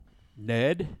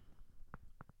Ned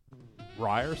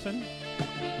Ryerson?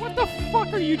 What the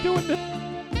fuck are you doing this?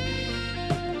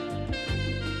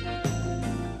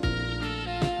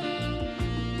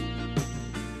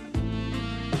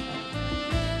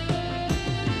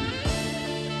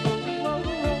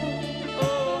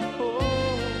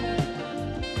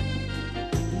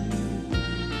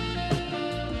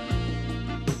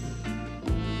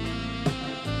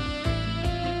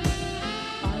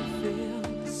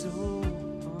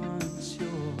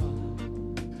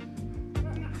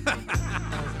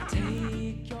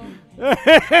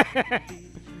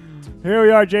 Here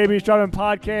we are, JB's Driving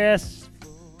Podcast.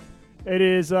 It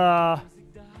is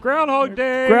Groundhog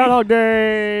Day. Groundhog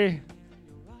Day.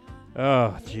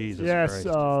 Oh, Jesus Yes, Christ.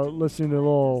 listening to a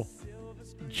little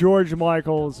George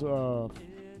Michael's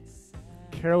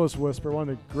Careless Whisper, one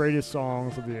of the greatest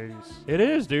songs of the 80s. It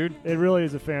is, dude. It really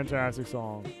is a fantastic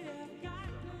song.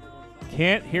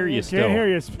 Can't hear you still. Can't hear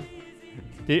you.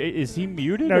 Is he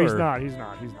muted? No, he's or not. He's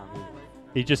not. He's not.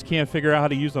 He just can't figure out how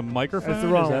to use a microphone? That's the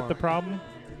wrong Is that one. the problem?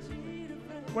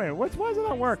 Wait, why is it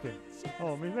not working?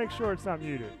 Oh, let me make sure it's not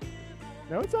muted.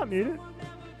 No, it's not muted.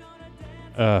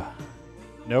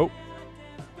 Nope.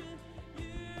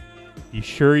 You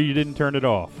sure you didn't turn it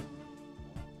off?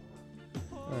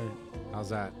 How's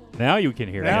that? Now you can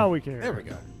hear Now it. we can hear There it. we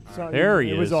go. So There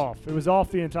he It was is. off. It was off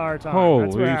the entire time. Holy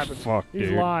That's what happens. fuck, He's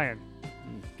dude. lying.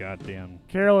 Goddamn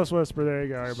Careless Whisper. There you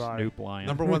go, everybody. Snoop Lion.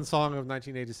 Number one song of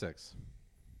 1986.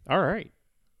 All right.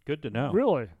 Good to know.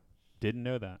 Really? Didn't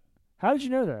know that. How did you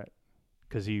know that?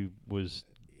 Because he was...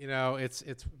 You know, it's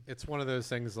one of those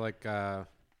things like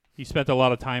He spent a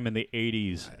lot of time in the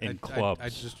 80s in I clubs. I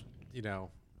just,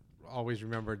 always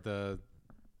remembered the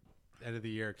end of the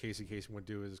year Casey would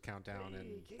do his countdown,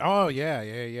 and Oh, yeah.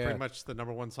 pretty much the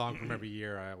number one song from every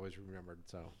year I always remembered.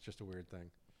 So it's just a weird thing.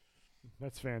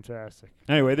 That's fantastic.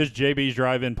 Anyway, this is JB's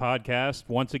Drive-In Podcast,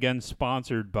 once again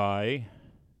sponsored by...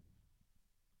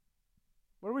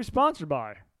 What are we sponsored by?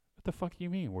 What the fuck do you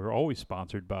mean? We're always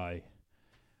sponsored by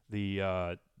the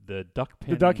duckpin.com.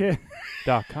 The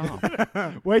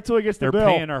Duckhead. Wait till he gets the They're bill.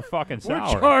 paying our fucking We're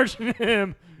salary. charging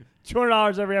him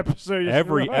 $200 every episode.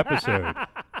 Every episode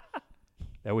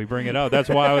that we bring it up. That's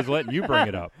why I was letting you bring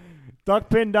it up.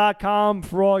 Duckpin.com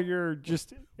for all your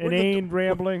just inane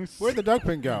ramblings. Where'd the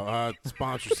duckpin go?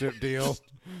 Sponsorship deal.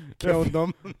 Killed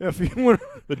them. If you want,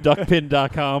 The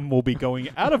duckpin.com will be going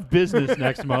out of business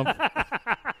next month.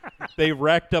 They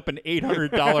racked up an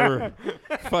 $800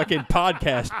 fucking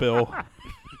podcast bill.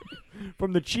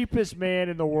 from the cheapest man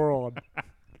in the world.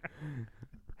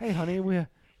 Hey, honey,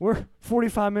 we're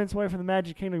 45 minutes away from the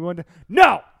Magic Kingdom.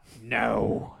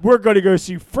 No, we're going to go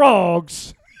see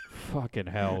frogs Fucking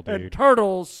hell, and dude.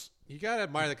 turtles. You gotta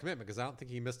admire the commitment because I don't think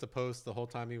he missed a post the whole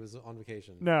time he was on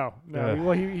vacation. No. Ugh.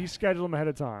 Well, he scheduled them ahead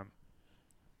of time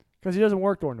because he doesn't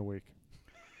work during the week.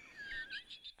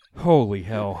 Holy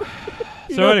hell.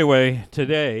 You So know- anyway,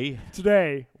 today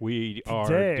Today, we are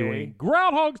Today- doing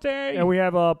Groundhog's Day. and we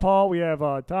have Paul, we have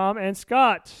Tom, and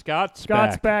Scott. Scott's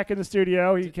Scott's back. back in the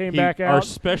studio. He came He- back Our out.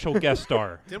 special guest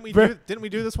star. Didn't we Ver-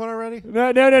 do this one already?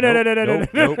 No.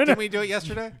 Nope. Didn't we do it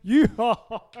yesterday? You,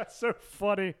 that's so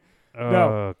funny.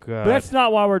 Oh, God. But that's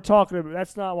not why we're talking about.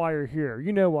 That's not why you're here.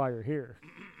 You know why you're here.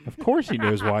 Of course he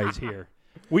knows why he's here.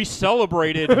 We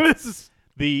celebrated this is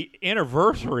the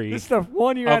anniversary the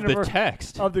 1 year of the anniversary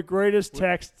text. of the greatest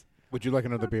text. Would you like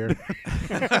another beer?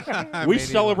 We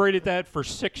celebrated that for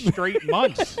 6 straight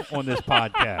months on this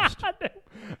podcast.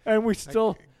 And we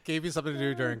still Gave you something to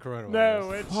do during coronavirus.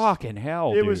 no. It's Fucking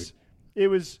hell, it dude.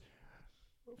 was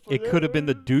It could have been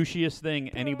the douchiest thing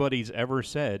anybody's ever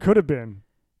said. could have been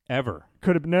Ever.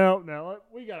 no.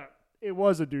 We got it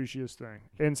was a douchiest thing.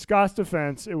 In Scott's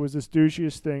defense, it was this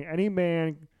douchiest thing. Any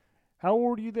man, how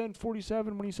old were you then?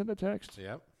 47 when you sent the text.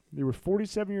 Yep. You were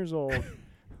 47 years old.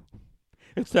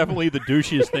 It's definitely the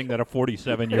douchiest thing that a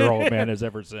 47-year-old man has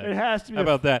ever said. It has to be. How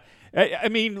about that? I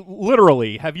mean,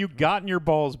 literally, have you gotten your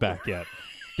balls back yet?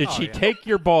 Did she yeah. take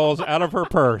your balls out of her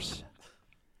purse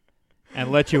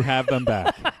and let you have them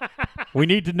back? We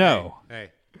need to know.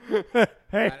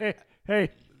 Hey. hey.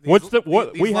 What's the-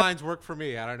 what- These we have- lines work for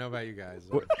me. I don't know about you guys.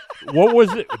 What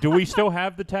was it? Do we still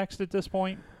have the text at this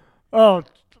point? Oh,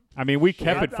 I mean, we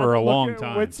kept it for a look, long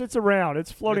time. It's around.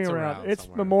 It's floating It's around. around It's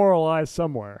somewhere. memorialized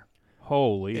somewhere.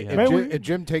 Holy hell. Maybe If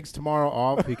Jim takes tomorrow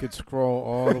off, he could scroll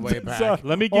all the way back.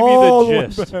 Let me give All you the the way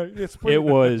gist. back. It's It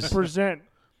was, present.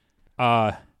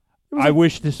 I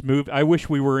wish this moved. I wish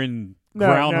we were in No,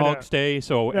 Groundhog's no. Day,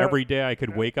 so No. every day I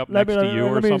could wake up Let next me- to you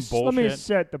or let me- some Let me bullshit.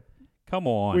 set the. Come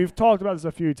on. We've talked about this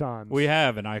a few times. We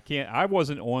have, and I can't. I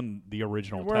wasn't on the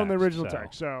original We're text. on the original so.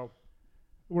 text, so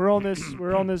we're on this.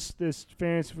 We're on this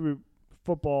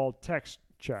football text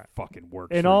chat. Fucking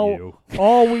works And for you.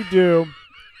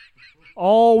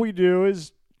 all we do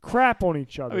is crap on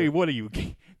each other. I mean, what are you?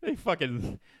 They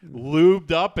fucking lubed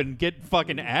up and get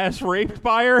fucking ass raped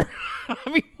by her? I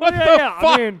mean, what the fuck,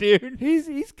 I mean, dude?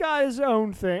 He's got his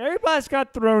own thing. Everybody's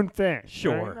got their own thing.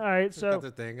 Sure. Right? All right. So That's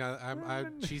the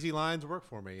thing. Cheesy lines work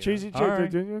for me. cheesy. All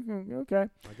right. Okay.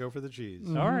 I go for the cheese.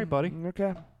 All right, buddy.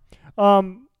 Okay. I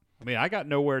mean, I got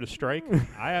nowhere to strike.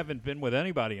 I haven't been with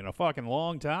anybody in a fucking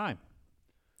long time.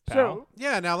 Pal. So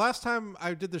Yeah. Now, last time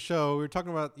I did the show, we were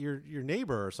talking about your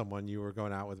neighbor or someone you were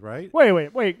going out with, right?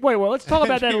 wait. Let's talk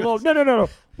about that a little. No.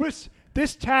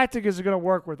 This tactic is going to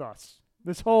work with us.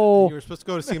 This whole. You were supposed to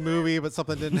go to see a movie, but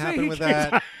something didn't happen with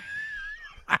that.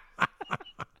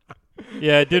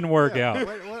 Yeah, it didn't work Yeah, out.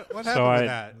 What happened So with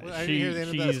that? I didn't hear the end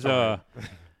of that she's story.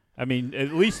 I mean,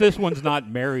 at least this one's not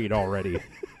married already.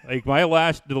 Like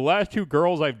the last two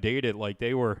girls I've dated, like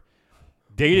they were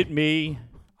dated me.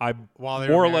 I While they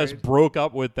were more or less married? broke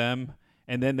up with them,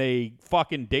 and then they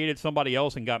fucking dated somebody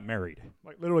else and got married.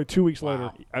 Like literally 2 weeks later,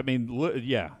 Wow. I mean,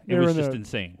 yeah, it They're was in just the-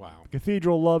 insane. Wow.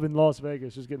 Cathedral Love in Las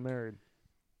Vegas is getting married.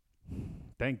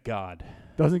 Thank God.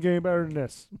 Doesn't get any better than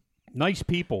this. Nice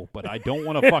people, but I don't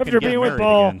want to fucking After get being with married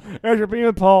Paul, again. after being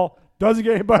with Paul, doesn't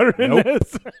get any better than Nope.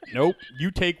 this. Nope.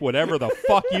 You take whatever the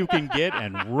fuck you can get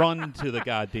and run to the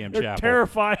goddamn They're chapel.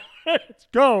 terrified. Let's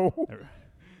go.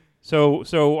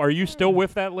 So are you still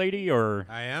with that lady or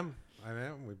I am.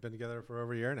 We've been together for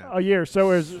over a year now. A year.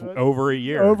 So is over a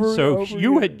year? Over- So over a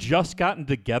you year. had just gotten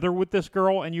together with this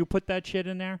girl and you put that shit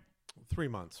in there? 3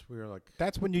 months. We were like,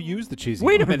 That's when you use the cheesy.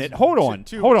 Wait a lines. minute. Hold on.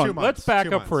 Two Hold on. months. Let's back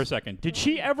 2 up for a months. second. Did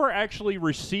she ever actually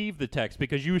receive the text?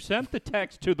 Because you sent the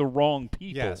text to the wrong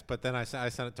people. yes, but then I sent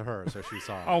it to her, so she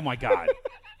saw it. Oh my God.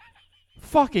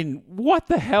 Fucking what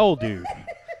the hell, dude?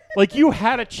 Like you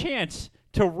had a chance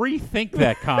to rethink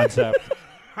that concept,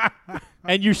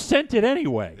 and you sent it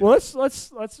anyway. well,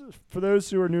 let's for those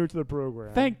who are new to the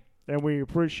program. Thank. And we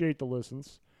appreciate the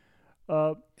listens.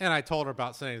 And I told her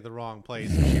about sending it to the wrong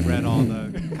place, and she read all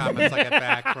the comments I got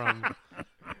back from.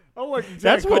 Oh, like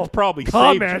That's what's probably saved.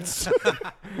 comments.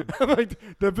 Like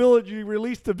the village, you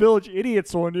released the village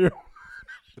idiots on you.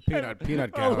 The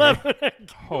peanut gallery.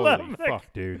 Holy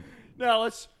fuck, dude. Now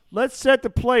let's set the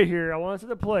plate here. I want to set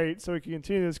the plate so we can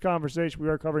continue this conversation. We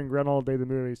are covering Groundhog Day, the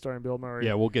movie, starring Bill Murray.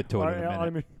 Yeah, we'll get to it in a I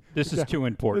minute. mean, This is yeah. too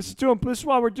important. this is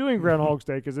why we're doing Groundhog's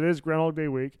Day, because it is Groundhog Day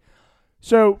week.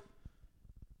 So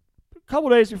a couple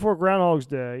days before Groundhog's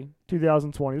Day,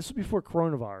 2020. This is before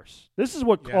coronavirus. This is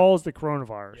what Yeah. caused the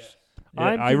coronavirus. Yeah,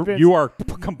 I'm convinced you are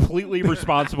completely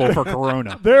responsible for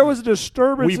Corona. there was a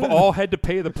disturbance. We've in- all had to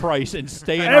pay the price and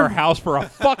stay in our house for a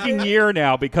fucking year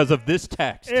now because of this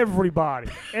text. everybody.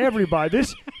 This What are you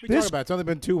talking about? It's only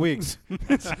been 2 weeks.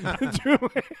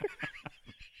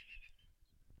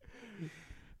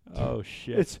 Oh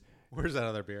shit! it's Where's that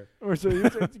other beer? or so you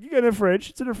get it in the fridge.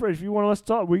 It's in the fridge. If you want us to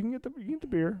talk, we can get the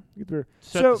beer. Get the beer.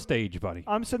 Set so the stage, buddy.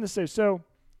 I'm setting the stage. So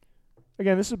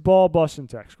again, this is ball busting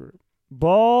text group.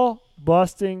 Ball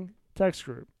busting text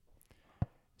group.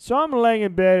 So I'm laying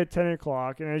in bed at 10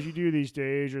 o'clock, and as you do these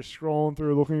days, you're scrolling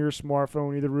through, looking at your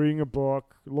smartphone, either reading a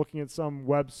book, looking at some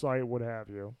website, what have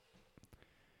you.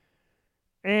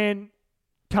 And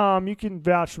Tom, you can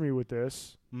vouch for me with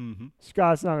this. Mm-hmm.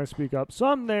 Scott's not going to speak up. So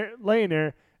I'm there, laying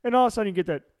there, and all of a sudden you get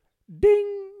that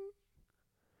ding.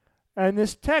 And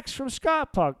this text from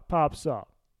Scott pops up.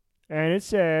 And it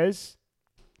says,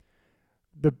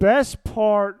 the best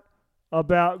part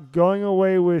about going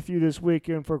away with you this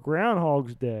weekend for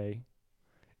Groundhog's Day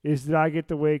is that I get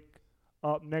to wake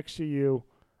up next to you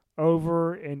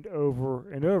over and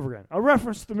over and over again. A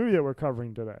reference to the movie that we're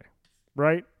covering today,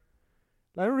 right?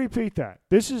 Let me repeat that.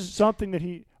 This is something that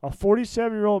a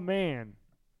 47-year-old man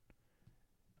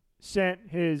sent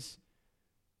his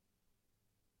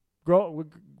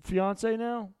fiance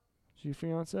now? Is she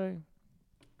fiance?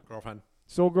 Girlfriend.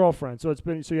 Still girlfriend. So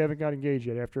so you haven't got engaged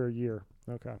yet after a year.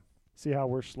 Okay. See how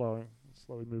we're slowly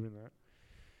moving that.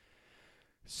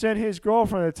 Sent his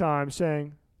girlfriend at the time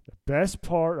saying, the best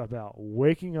part about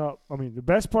the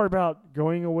best part about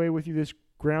going away with you this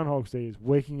Groundhog's Day is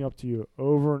waking up to you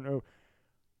over and over.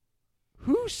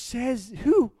 Who says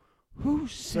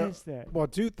that? Well,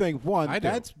 two things. One, I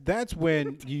do. that's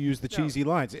when you use the cheesy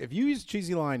lines. If you use a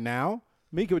cheesy line now,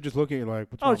 Mika would just look at you like,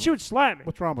 Oh, she would slap me.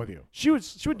 what's wrong with you? She would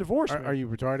divorce me. Are you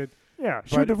retarded? Yeah,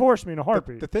 she But would divorce me in a The,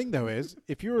 heartbeat. the thing, though, is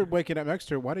if you were waking up next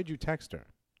to her, why did you text her?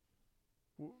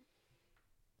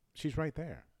 She's right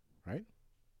there, right?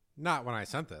 Not when I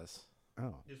sent this.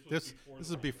 Oh. This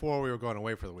is before we were going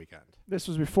away for the weekend. This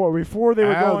was before they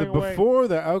were going away. Before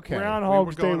the okay.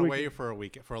 Groundhog's we were going Day away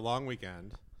weekend. for a long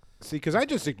weekend, See, because I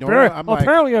just ignore it. I'm like,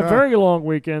 apparently a very long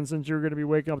weekend since you're going to be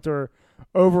waking up to her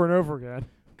over and over again.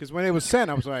 Because when it was sent,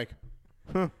 I was like,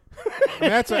 huh.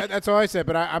 And that's all I said.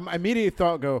 But I immediately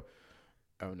thought, oh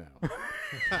no,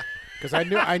 because I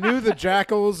knew the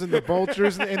jackals and the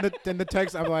vultures in the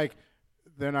text. I'm like,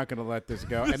 they're not going to let this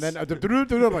go. And then I'm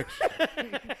like,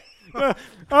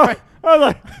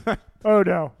 oh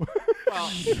no.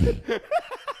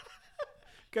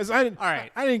 Because I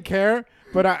didn't care,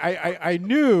 but I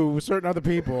knew certain other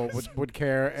people would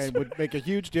care and would make a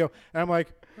huge deal. And I'm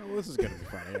like, well, this is going to be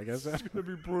funny, I guess. It's going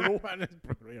to be brutal.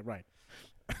 Yeah, right.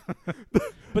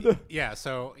 But yeah,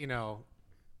 so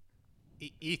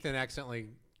Ethan accidentally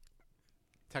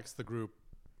texts the group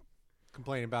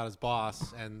complaining about his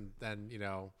boss, and then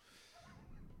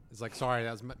is like, sorry,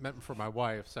 that was meant for my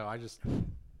wife. So I just,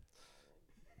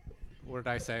 what did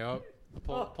I say? Oh,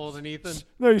 pulled an Ethan.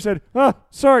 No, you said,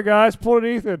 sorry guys, pulled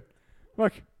an Ethan.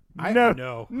 Like,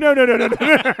 no.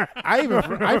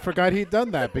 I forgot he'd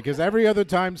done that because every other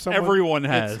time everyone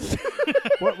has.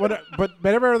 But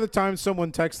every other time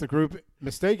someone texts the group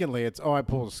mistakenly, it's I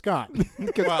pulled Scott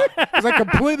because I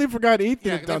completely forgot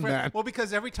Ethan had done that. Well,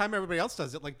 because every time everybody else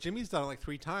does it, like Jimmy's done it like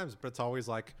 3 times, but it's always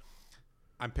like,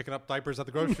 I'm picking up diapers at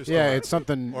the grocery store. Yeah, it's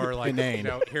something or like inane.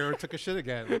 Hero took a shit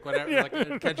again, like whatever. Yeah. Like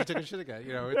Kenji took a shit again.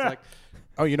 It's like.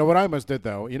 Oh, you know what I almost did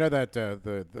though? You know that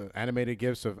the animated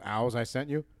gifs of owls I sent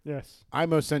you? Yes. I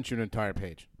almost sent you an entire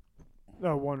page.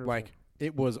 Oh, wonderful. Like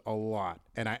it was a lot,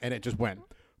 and it just went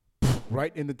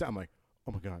right in the. I'm like,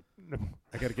 oh my god,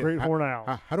 I gotta get great horn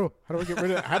owl. How do I get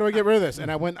rid of this?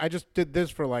 And I just did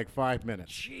this for like 5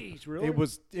 minutes. Jeez, really?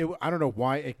 I don't know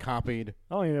why it copied.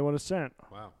 I don't even know what it sent.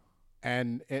 Wow.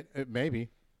 And it maybe,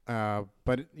 but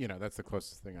that's the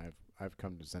closest thing I've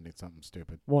come to sending something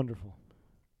stupid. Wonderful.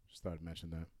 Just thought I'd mention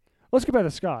that. Let's get back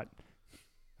to Scott.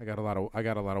 I got a lot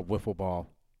of wiffle ball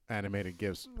animated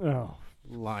gifs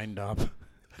lined up.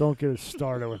 Don't get us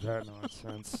started with that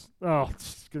nonsense. Oh,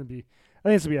 it's gonna be. I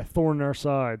think it's gonna be a thorn in our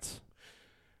sides.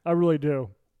 I really do.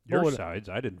 Your sides?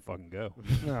 I didn't fucking go.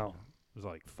 No. I was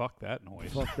like, fuck that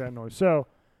noise. Fuck that noise.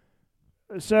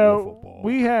 So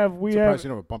we have You have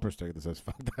a bumper sticker that says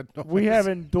 "fuck that noise." We have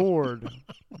endured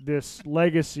this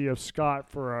legacy of Scott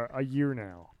for a year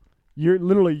now.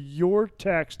 Your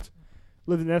text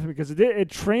lived in that because it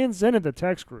transcended the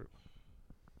text group.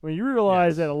 I mean, you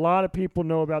realize that a lot of people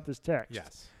know about this text.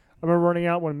 Yes. I remember running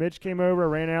out when Mitch came over. I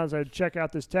ran out and said, check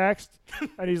out this text,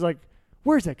 and he's like,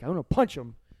 "Where's that guy? I'm gonna punch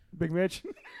him." Big Mitch.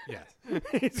 Yes.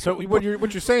 So what you're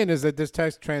saying is that this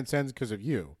text transcends because of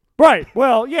you. Right.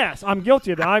 Well, yes, I'm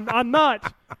guilty of that. I'm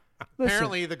not. Listen.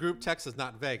 Apparently, the group text is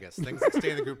not Vegas. Things that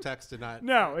stay in the group text do not.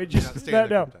 No, it do not just stay in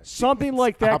the no. group text. Something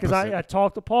like that because opposite. I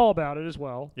talked to Paul about it as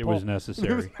well. It Paul, was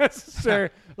necessary. It was necessary.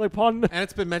 Like Paul. And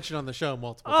it's been mentioned on the show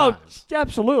multiple Oh, times.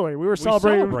 absolutely. We were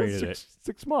celebrating celebrated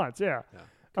six months. Yeah. Yeah.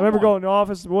 I remember going to the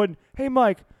office and Wood. Hey,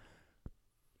 Mike,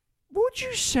 would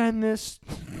you send this?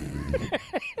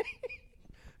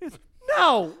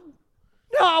 No,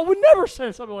 I would never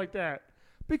send something like that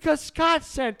because Scott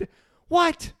sent.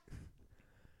 What?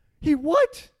 He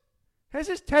what? Has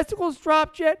his testicles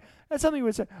dropped yet? That's something he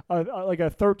would say. Like a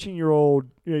 13-year-old,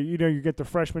 you get the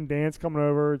freshman dance coming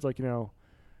over. It's like, the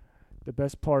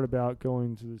best part about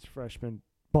going to this freshman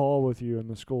ball with you in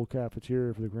the school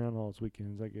cafeteria for the Groundhogs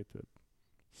weekend is I get to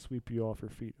sweep you off your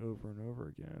feet over and over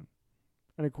again.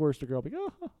 And of course, the girl will be,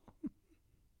 oh,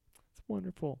 it's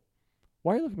wonderful.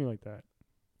 Why are you looking at me like that?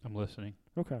 I'm listening.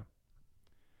 Okay.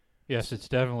 Yes, it's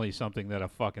definitely something that a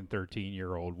fucking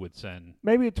 13-year-old would send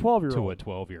Maybe a 12-year-old. to a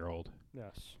 12-year-old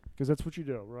Yes. Because that's what you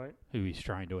do, right? who he's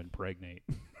trying to impregnate.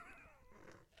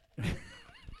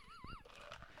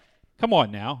 Come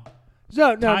on now.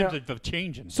 So, Times are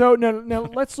changing. So, now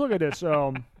let's look at this.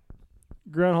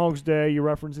 Groundhog's Day, you're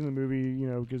referencing the movie,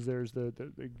 because there's the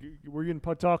we're in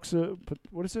Patuxent.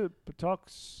 What is it?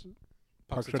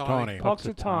 Punxsutawney.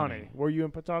 Punxsutawney. Were you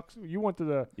in Patuxent? You went to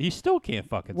the. He still can't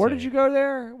fucking Where say did you it. go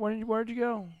there? Where did you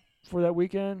go for that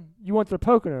weekend? You went to the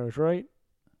Poconos, right?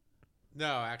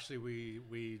 No, actually,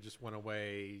 we just went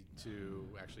away to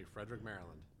Frederick,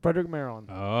 Maryland. Frederick, Maryland.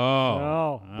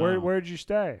 Oh. Where did you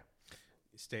stay?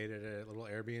 Stayed at a little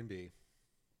Airbnb.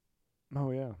 Oh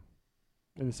yeah,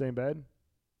 in the same bed.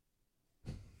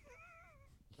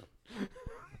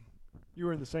 You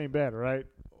were in the same bed, right?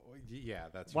 Yeah,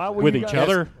 that's Why usually- would With you each guys-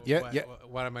 other? Yeah, What, yeah.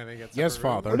 What am I going to get? Yes, separate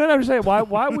rooms? Father. No, I'm just saying.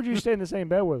 Why would you stay in the same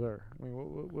bed with her? I mean,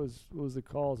 what was the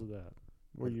cause of that?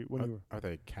 When you were Are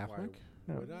they Catholic?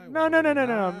 no would I? no Why no no would no I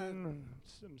no. not? I'm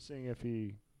seeing if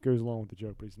he goes along with the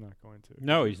joke, but he's not going to.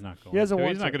 No, he's not going. He hasn't to.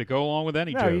 want He's not to. going to go along with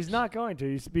any No, jokes. he's not going to.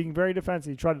 He's being very defensive.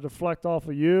 He tried to deflect off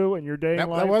of you and your day in That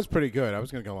life. was pretty good. I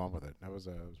was going to go along with it. That was.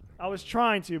 I was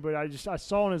trying to, but I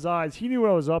saw in his eyes he knew what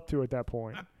I was up to at that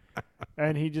point,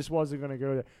 and he just wasn't going to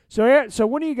go there. So yeah, so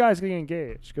when are you guys getting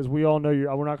engaged? Because we all know you.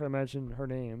 We're not going to mention her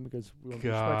name because we want to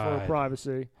respect her God.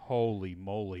 privacy. Holy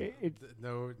moly!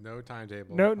 No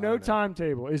timetable. No I don't know.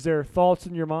 timetable. Is there thoughts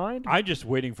in your mind? I'm just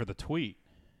waiting for the tweet.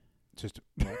 Just.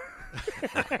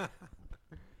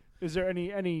 Is there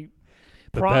any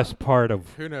The Pro- best part of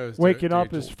Who knows? Waking dude,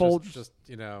 up is fold- Just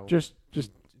you know, just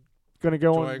going to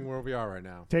go enjoying on where we are right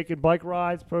now. taking bike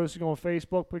rides, posting on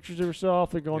Facebook pictures of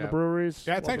yourself, and going to Yeah. breweries?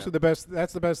 Yeah, it's Love actually the best.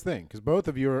 That's the best thing because both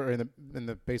of you are in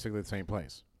the basically the same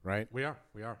place, right? We are.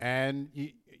 And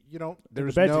you don't. the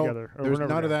There's bed no. together, or There's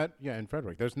whenever none of we that. Yeah, in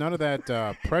Frederick, there's none of that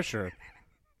pressure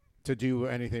to do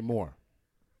anything more.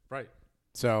 Right.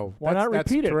 So Why not that's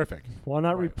repeat it? terrific. Why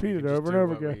not Right. repeat We it can just over and do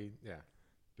over what again? Yeah.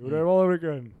 Do it all over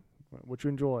again. What you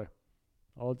enjoy?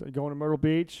 Going to Myrtle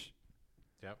Beach,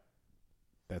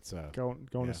 That's going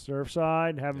Yeah. to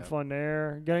Surfside, having Yep. fun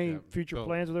there. Got any Yep. future Bill-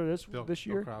 plans with her this Bill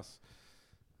year? Cross.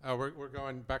 We're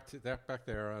going back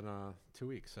there in 2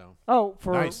 weeks. So Oh,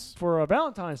 for Nice.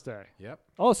 Valentine's Day. yep.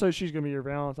 Also, she's gonna be your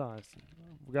Valentine's.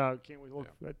 Can't wait to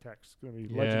look for that text. It's gonna be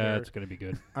yeah, legendary. it's going to be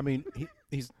good. I mean,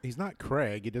 he's not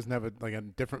Craig. He doesn't have a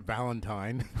different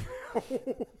Valentine.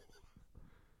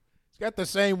 He's got the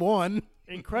same one.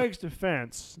 In Craig's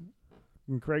defense,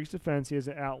 he has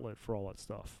an outlet for all that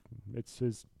stuff. It's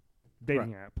his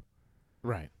dating app.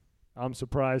 Right. I'm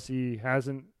surprised he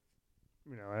hasn't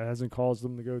caused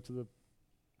them to go to the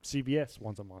CVS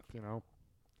once a month.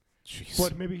 Jeez.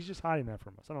 But maybe he's just hiding that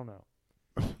from us. I don't know.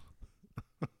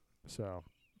 So,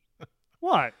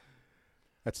 what?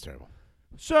 That's terrible.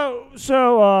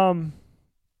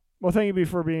 Well, thank you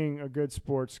for being a good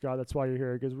sport, Scott. That's why you're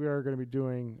here, because we are going to be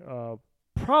doing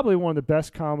probably one of the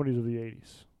best comedies of the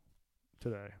 80s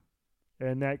today.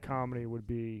 And that comedy would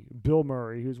be Bill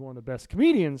Murray, who's one of the best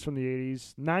comedians from the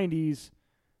 80s, 90s,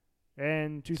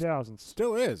 and 2000s.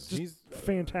 Still is. Just He's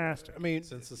fantastic. I mean,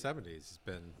 Since the 70s, it's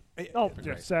been. Oh, been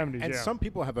yeah, great. 70s, and yeah. some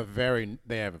people have a very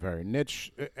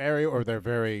niche area, or they're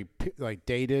very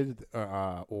dated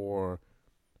or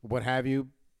what have you.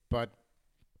 But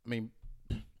I mean,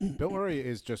 Bill Murray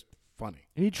is just funny.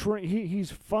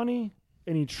 He's funny,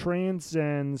 and he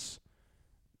transcends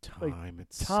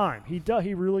time.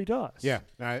 He really does. Yeah.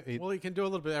 Well, he can do a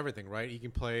little bit of everything, right? He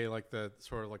can play like the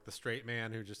sort of like the straight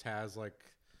man who just has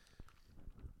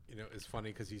is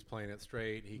funny because he's playing it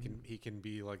straight. He can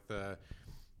be like the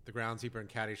groundskeeper in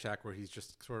Caddyshack where he's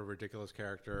just sort of a ridiculous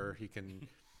character. He can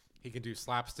do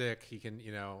slapstick. He can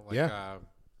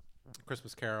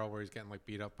Christmas Carol where he's getting like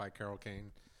beat up by Carole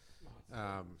Kane.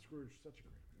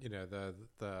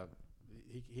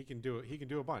 He can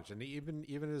do a bunch, and even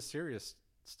his serious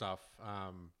stuff.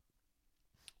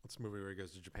 What's the movie where he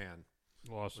goes to Japan?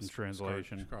 Lost in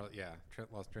Translation.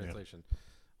 Lost in Translation.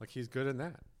 Like he's good in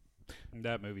that.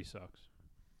 That movie sucks.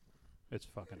 It's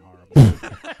fucking horrible.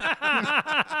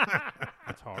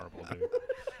 It's horrible, dude.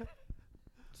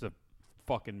 It's the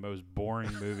fucking most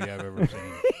boring movie I've ever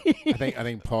seen. I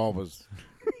think Paul was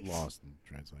lost in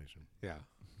translation. Yeah,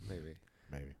 maybe.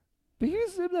 But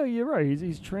you're right.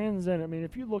 He's transcendent. I mean,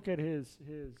 if you look at his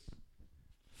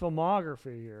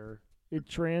filmography here, it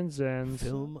transcends.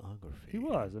 Filmography. He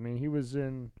was. I mean, he was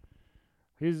in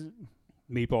his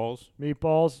Meatballs,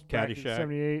 Meatballs, back in Caddyshack.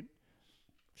 '78.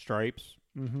 Stripes,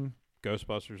 Mm-hmm.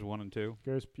 Ghostbusters 1 and 2,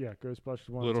 Ghostbusters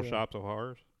 1. Little and 2. Shops of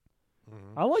Horrors,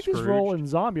 Mm-hmm. I like his role in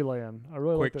Scrooged. Zombieland. I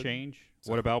really Quick like that. Change.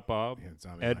 What About Bob? Yeah,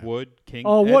 Zombie Ed Land. Wood, King.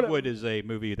 Oh, Ed what- Wood is a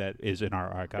movie that is in our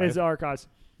archive. His archives.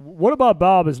 What about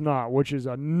Bob is not, which is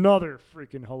another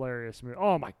freaking hilarious movie.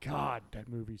 Oh my God, that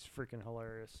movie's freaking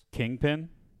hilarious. Kingpin,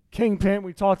 Kingpin.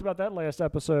 We talked about that last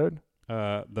episode.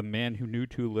 The Man Who Knew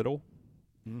Too Little,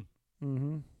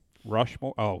 Mm-hmm.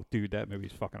 Rushmore. Oh, dude, that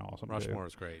movie's fucking awesome. too. Rushmore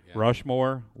is great. Yeah.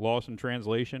 Rushmore, Lost in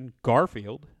Translation,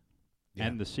 Garfield, Yeah.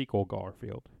 and the sequel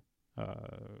Garfield. I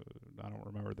don't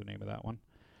remember the name of that one.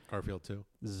 Garfield too.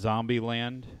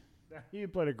 Zombieland. He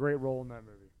played a great role in that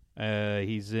movie.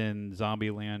 He's in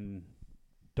Zombieland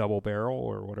Double Barrel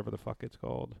or whatever the fuck it's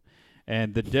called.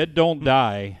 And The Dead Don't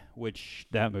Die, which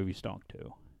that movie stunk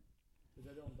too.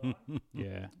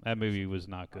 Yeah, that movie was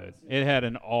not good. It had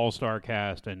an all-star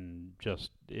cast and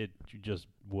it just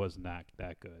was not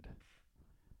that good.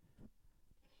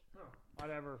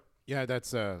 Whatever. Yeah, that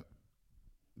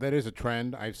is a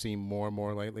trend I've seen more and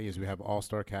more lately. Is we have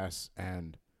all-star casts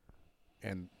and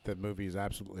the movie is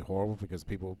absolutely horrible because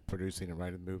people producing and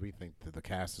writing the movie think that the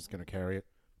cast is going to carry it,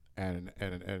 and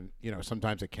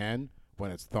sometimes it can,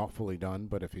 when it's thoughtfully done.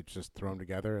 But if it's just thrown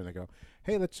together and they go,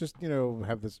 hey, let's just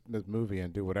have this movie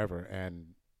and do whatever, and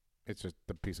it's just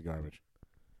a piece of garbage.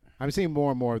 I'm seeing more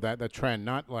and more of that trend,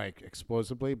 not like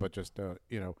explosively, but just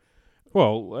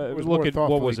Well, It was look more at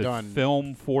what was it, thoughtfully done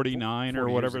Film 49 or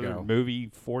 40 whatever, years the ago. movie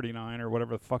 49 or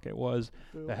whatever the fuck it was,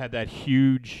 that had that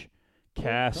huge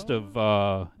cast of,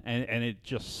 and it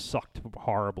just sucked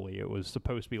horribly. It was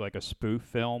supposed to be like a spoof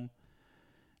film,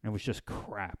 and it was just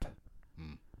crap.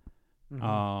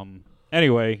 Mhm.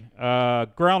 Anyway,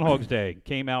 Groundhog's Day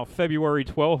came out February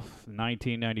 12th,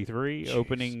 1993, Jeez,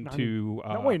 opening 90 to,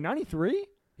 No, wait, 93?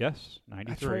 yes, That's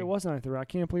 93. right, it was 93. I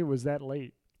can't believe it was that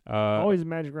late. I always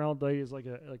imagine Groundhog Day is like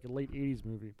a late 80s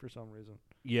movie for some reason.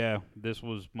 Yeah, this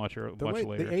was much later.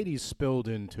 the 80s spilled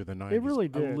into the 90s. really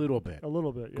did. a little bit. A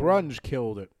little bit. Yeah. Grunge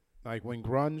killed it. Like when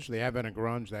grunge, the advent of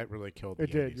grunge, that really killed the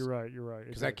It did. 80s. You're right. You're right.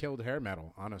 Because that killed hair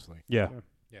metal, honestly. Yeah.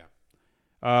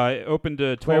 Yeah. It opened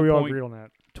to Glad we all agree on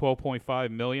that. 12.5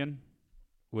 million,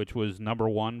 which was number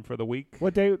one for the week.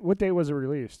 What day was it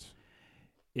released?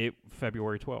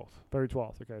 February 12th. February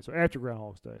 12th. Okay, so after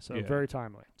Groundhog's Day. So Yeah. very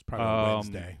timely. It's probably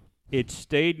Wednesday. It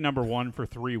stayed number one for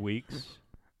 3 weeks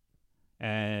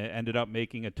and ended up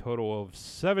making a total of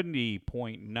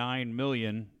 70.9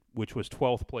 million, which was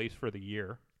 12th place for the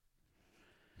year.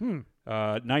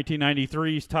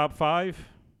 1993's top 5,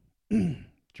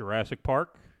 Jurassic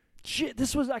Park. Shit,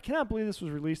 I cannot believe this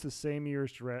was released the same year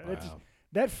as Jurassic. Wow.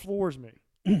 That floors me.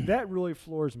 That really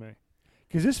floors me.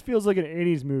 Because this feels like an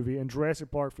 80s movie, and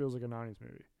Jurassic Park feels like a 90s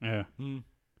movie.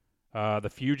 Yeah. The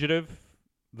Fugitive,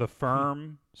 The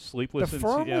Firm, Sleepless The in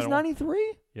Firm Seattle. was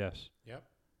 93? Yes. Yep.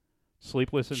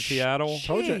 Sleepless in Seattle.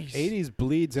 Told you, Jeez. 80s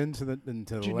bleeds into the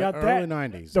Dude, early now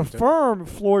 90s. The Firm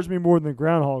floors me more than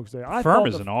Groundhog's Day. I Firm thought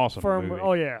is the an awesome Firm, movie.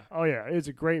 Oh yeah, it's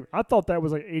a great. I thought that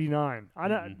was like 89.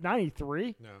 Mhm.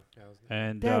 93. No. Yeah, it was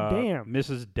And Damn.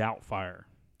 Mrs. Doubtfire.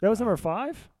 That was number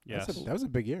 5. Yes. That was a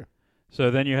big year.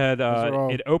 So then you had Those are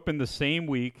all- it opened the same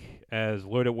week as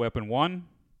Loaded Weapon 1,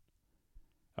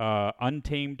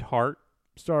 Untamed Heart,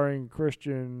 Starring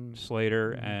Christian.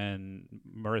 Slater, Mhm. and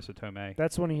Marissa Tomei.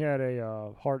 That's when he had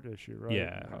a heart issue, right?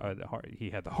 Yeah, he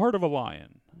had the heart of a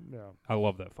lion. Yeah. I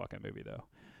love that fucking movie though.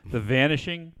 The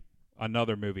Vanishing,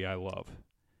 another movie I love.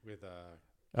 with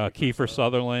Kiefer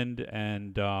Sutherland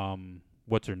and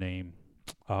what's her name?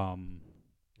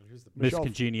 who's the Miss Michelle-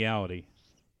 Congeniality,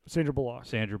 Sandra Bullock.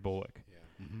 Sandra Bullock.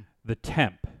 yeah. The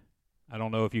Temp. I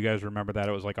don't know if you guys remember that.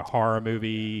 It was like a horror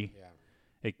movie.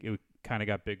 Yeah. It kind of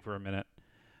got big for a minute.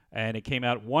 And it came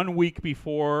out 1 week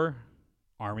before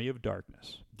Army of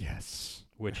Darkness, Yes.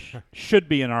 which should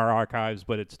be in our archives,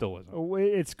 but it still isn't. Oh,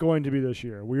 it's going to be this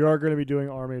year. We are going to be doing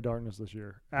Army of Darkness this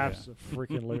year. Yeah.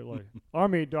 Absolutely.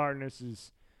 Army of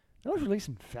Darkness that was released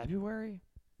in February.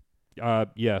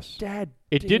 Yes. Dad,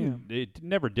 It damn. didn't. It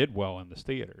never did well in the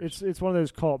theaters. It's one of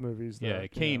those cult movies. yeah, that,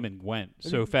 it came you know. and went. It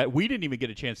So didn't- we didn't even get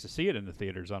a chance to see it in the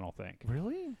theaters, I don't think.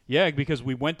 Really? Yeah, because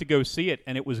we went to go see it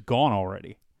and it was gone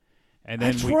already. And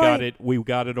then That's we right. got it. We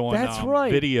got it on That's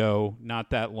right. video not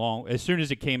that long. As soon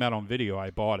as it came out on video, I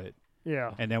bought it,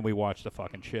 Yeah. and then we watched the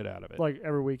fucking shit out of it. Like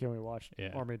every weekend we watched Yeah.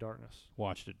 Army of Darkness.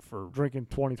 Watched it for Drinking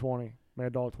 2020.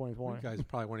 Mad Dog Well, 2020. you guys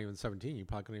probably weren't even 17. You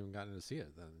probably couldn't even gotten to see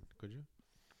it then, could you?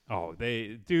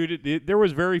 there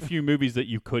was very few movies that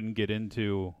you couldn't get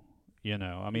into. You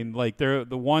know, I mean, like the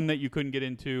one that you couldn't get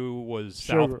into was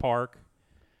South Showgirl- Park.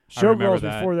 I remember Showgirls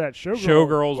that. before that.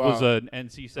 Showgirls was Wow. an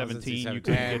NC-17. You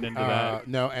couldn't And, get into that.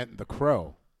 No, and The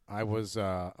Crow. I was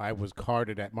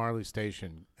carded at Marley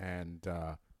Station, and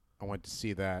I went to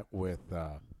see that with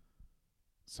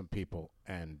some people,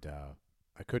 and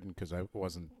I couldn't because I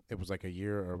wasn't. It was like a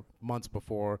year or months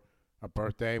before a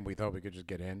birthday, and we thought we could just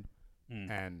get in,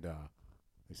 and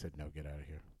they said no, get out of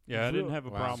here. Yeah, I didn't have a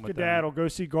Wow. problem with that. Skedaddle. Go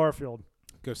see Garfield.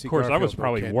 Go see. Of course, I was Garfield,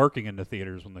 probably kid. working in the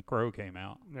theaters when The Crow came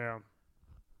out. Yeah.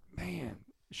 Man.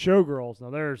 Showgirls. Now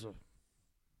there's a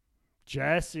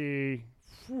Jesse.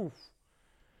 Whew.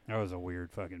 That was a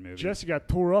weird fucking movie. Jesse got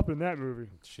tore up in that movie.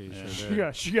 She Yeah.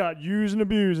 sure She did. got used and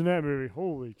abused in that movie.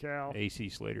 Holy cow. AC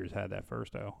Slater's had that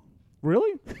first, though.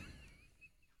 Really?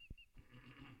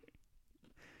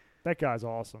 That guy's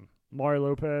awesome. Mario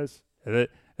Lopez.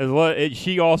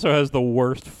 She also has the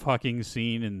worst fucking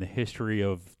scene in the history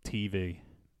of TV.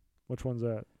 Which one's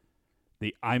that?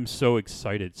 The I'm so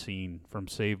excited scene from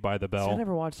Saved by the See, I Bell.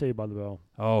 never watched Saved by the Bell.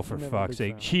 Oh, for I'm never a fuck's big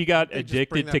sake. fan. She got They just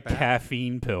bring addicted to that back?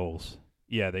 caffeine pills.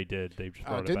 Yeah, they did. They just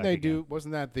brought it Didn't back they again. do?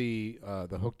 Wasn't that the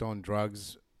Hooked on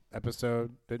Drugs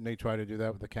episode? Didn't they try to do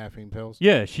that with the caffeine pills?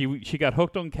 Yeah, she got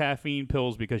hooked on caffeine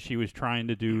pills because she was trying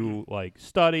to do like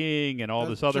studying and all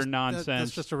this other nonsense.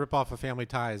 That's just a rip off of Family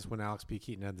Ties when Alex B.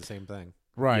 Keaton had the same thing.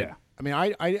 Right. Yeah. I mean,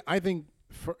 I think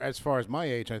as far as my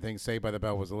age, I think Saved by the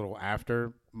Bell was a little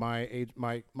after my age.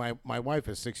 My wife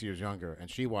is 6 years younger, and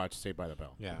she watched Saved by the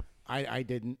Bell. Yeah. I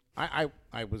didn't. I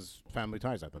was Family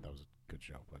Ties. I thought that was a good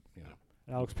show, but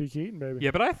Alex P. Keaton, baby.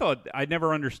 Yeah, but I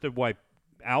never understood why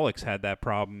Alex had that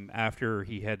problem after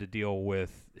he had to deal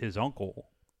with his uncle,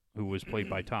 who was played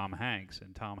by Tom Hanks,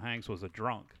 and Tom Hanks was a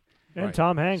drunk. And Right.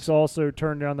 Tom Hanks also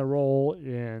turned down the role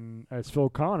as Phil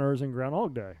Connors in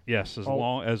Groundhog Day. Yes, as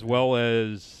Oh. well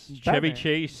as Chevy Batman.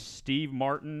 Chase, Steve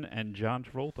Martin, and John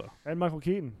Travolta. And Michael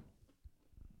Keaton.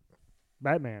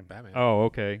 Batman. Batman. Oh,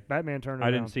 okay. Batman turned it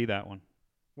I down. didn't see that one.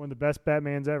 One of the best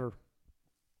Batmans ever,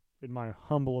 in my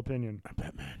humble opinion.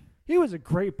 Batman. He was a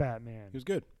great Batman. He was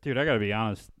good. Dude, I got to be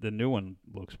honest. The new one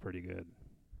looks pretty good.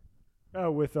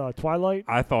 Oh, with Twilight?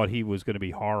 I thought he was going to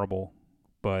be horrible,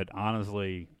 but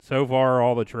honestly, so far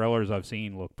all the trailers I've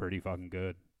seen look pretty fucking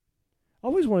good. I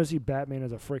always want to see Batman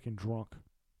as a freaking drunk.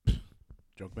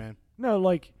 Joke man. No,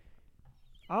 like,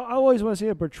 I always want to see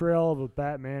a portrayal of a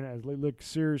Batman as, like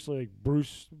seriously, like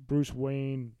Bruce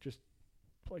Wayne, just,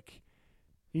 like,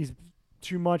 he's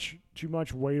too much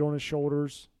weight on his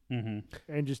shoulders, Mm-hmm.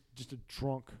 and just a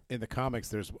drunk. In the comics,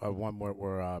 there's one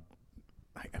where I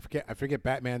forget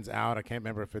Batman's out. I can't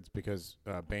remember if it's because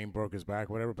Bane broke his back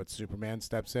or whatever, but Superman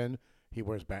steps in. He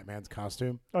wears Batman's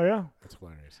costume. Oh, yeah? That's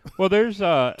hilarious. Well, there's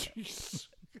I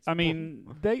mean,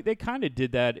 they kind of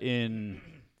did that in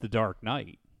The Dark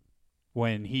Knight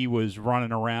when he was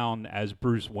running around as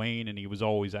Bruce Wayne and he was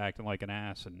always acting like an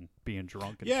ass and being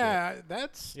drunk and shit.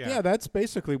 That's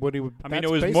basically what he would. I mean, that's it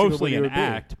was basically what mostly he an would be.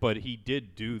 act, but he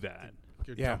did do that.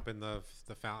 You're Yeah. jumping the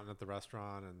fountain at the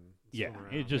restaurant and Yeah,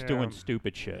 swimming he's around. just Yeah. doing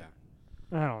stupid shit.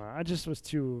 Yeah. I don't know. I just was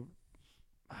too.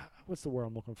 What's the word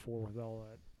I'm looking for with all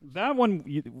that? That one,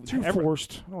 Too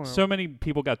forced. I don't know. so many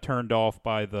people got turned off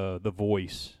by the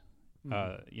voice,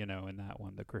 Mhm. in that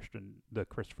one, the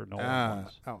Christopher Nolan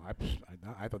ones.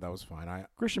 I thought that was fine.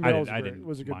 Christian I Bale didn't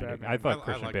was a good mind it. Batman. I thought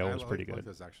Christian like- Bale I was pretty like good.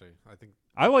 this actually. I think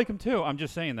I like him too. I'm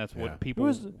just saying that's Yeah. what people Who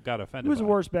was- got offended. Who was the by.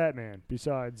 worst Batman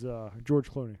besides George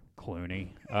Clooney? Clooney.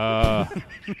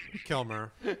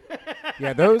 Kilmer.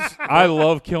 Yeah, those I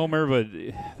love Kilmer, but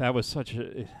that was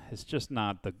it's just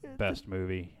not the best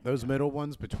movie. those middle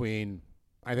ones between.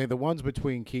 I think the ones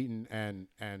between Keaton and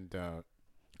Clooney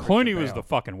Christian was Bale. the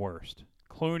fucking worst.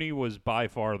 Clooney was by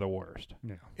far the worst.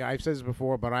 Yeah. Yeah, I've said this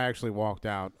before, but I actually walked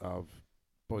out of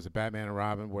what was it, Batman and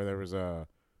Robin, where there was a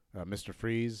Mr.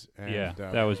 Freeze. And, Yeah,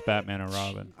 that was Batman and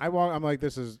Robin. I'm like,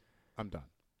 I'm done.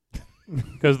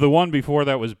 Because the one before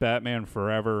that was Batman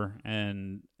Forever,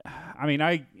 and I mean,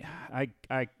 I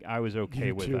was okay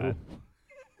You with too. that.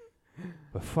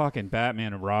 But fucking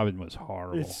Batman and Robin was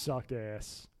horrible. It sucked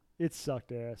ass. It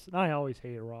sucked ass. And I always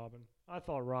hated Robin. I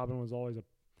thought Robin was always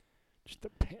just a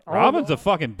Robin's a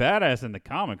fucking badass in the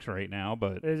comics right now,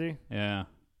 but Is he? yeah,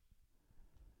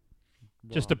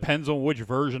 just Robin. depends on which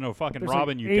version of fucking There's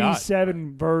Robin like you got.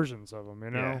 87 versions of him,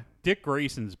 you know? Yeah. Dick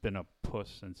Grayson's been a puss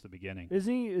since the beginning. Is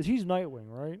he? He's Nightwing,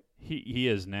 right? He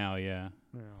is now, yeah.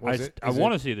 Yeah. Was I it-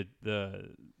 want to see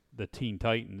the Teen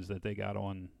Titans that they got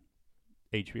on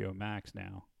HBO Max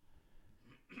now.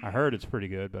 I heard it's pretty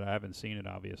good, but I haven't seen it,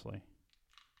 obviously.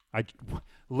 I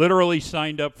literally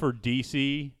signed up for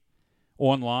DC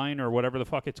Online or whatever the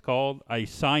fuck it's called. I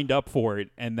signed up for it,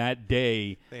 and that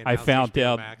day They I announced found HBO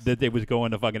out Max. that they was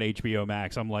going to fucking HBO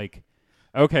Max. I'm like,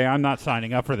 okay, I'm not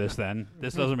signing up for this then.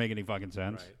 This doesn't make any fucking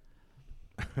sense.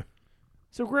 Right.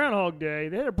 So Groundhog Day,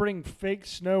 they had to bring fake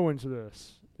snow into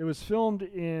this. It was filmed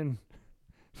in.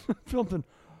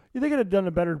 You think it had done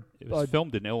a better? It was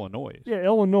filmed in Illinois. Yeah,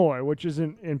 Illinois, which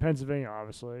isn't in Pennsylvania,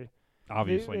 obviously.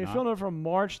 Obviously they not. filmed it from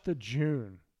March to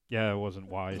June. Yeah, it wasn't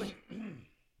wise.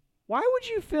 Why would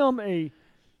you film a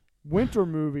winter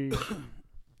movie?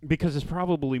 Because it's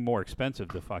probably more expensive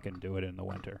to fucking do it in the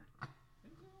winter.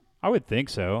 I would think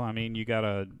so. I mean, you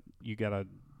gotta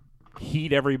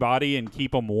heat everybody and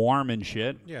keep them warm and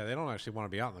shit. Yeah, they don't actually want to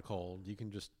be out in the cold. You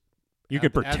can just You add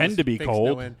could the- add pretend this to be fake snow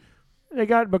cold. in. They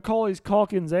got Macaulay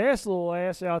Culkin's little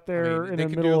ass out there in they the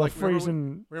could middle do, of like,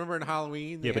 freezing. Remember in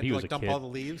Halloween? They Yeah, but had he to, was like a dump kid. all the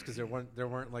leaves because there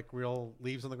weren't like real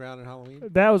leaves on the ground in Halloween.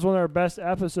 That was one of our best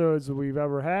episodes that we've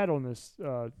ever had on this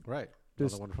Right.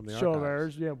 this Another one from the show of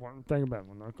archives. ours. Yeah, one thing about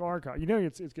one the archive. You know,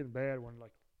 it's getting bad when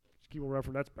like people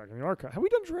reference that's back in the archive. Have we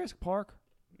done Jurassic Park?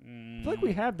 I feel like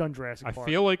we have done Jurassic I Park.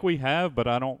 feel like we have, but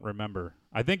I don't remember.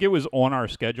 I think it was on our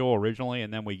schedule originally,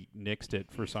 and then we nixed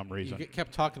it for some You reason.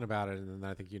 kept talking about it, and then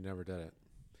I think you never did it.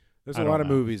 There's I a don't lot of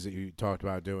know. movies that you talked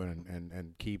about doing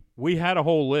and keep. We had a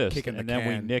whole list, Kicking the and then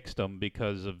we can. nixed them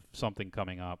because of something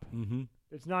coming up. Mm-hmm.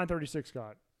 It's 9:36,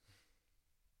 Scott.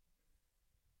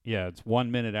 Yeah, it's 1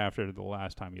 minute after the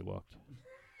last time you looked.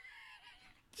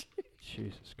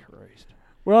 Jesus Christ.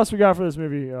 What else we got for this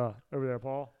movie over there,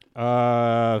 Paul?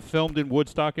 Filmed in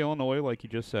Woodstock, Illinois, like you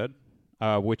just said,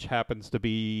 which happens to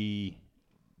be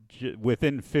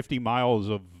within 50 miles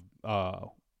of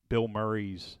Bill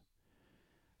Murray's,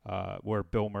 where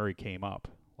Bill Murray came up,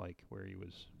 like where he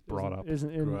was brought up.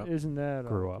 Isn't that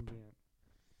Grew up. convenient?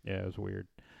 Yeah, it was weird.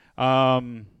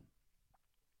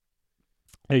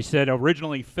 They said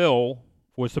originally Phil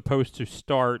was supposed to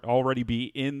already be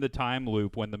in the time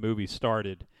loop when the movie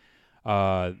started.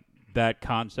 That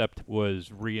concept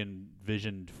was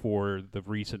re-envisioned for the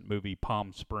recent movie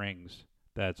Palm Springs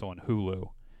that's on Hulu.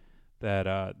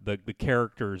 That the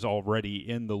character's already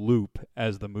in the loop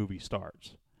as the movie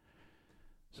starts.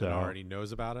 So already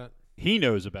knows about it? He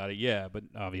knows about it, yeah, but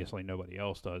obviously nobody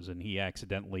else does, and he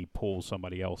accidentally pulls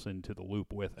somebody else into the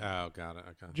loop with him. Oh, got it.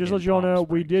 Okay. Just In let you all Palm know,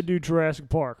 we Springs. did do Jurassic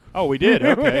Park. Oh, we did?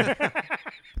 Okay.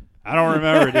 I don't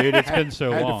remember, dude. It's been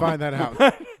so I had long. to find that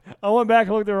out. I went back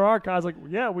and looked at our archives. Like,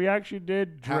 yeah, we actually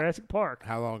did Jurassic Park.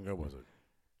 How long ago was it?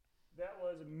 That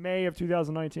was May of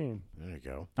 2019. There you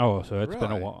go. Oh, so it's been a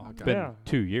Really? while. It's Okay. been Yeah.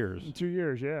 2 years. In 2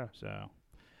 years, yeah. So,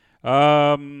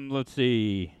 let's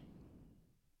see.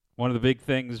 One of the big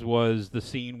things was the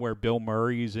scene where Bill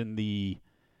Murray's in the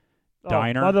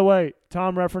diner. By the way,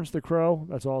 Tom referenced The Crow.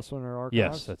 That's also in our archives.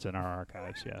 Yes, that's in our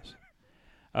archives. Yes.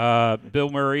 Bill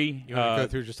Murray. You want to go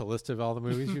through just a list of all the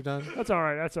movies you've done? That's all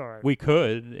right. That's all right. We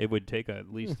could. It would take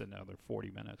at least another 40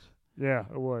 minutes. Yeah,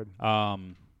 it would.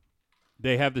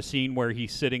 They have the scene where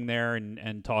he's sitting there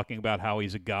and talking about how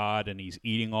he's a god and he's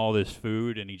eating all this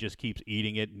food and he just keeps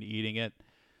eating it and eating it.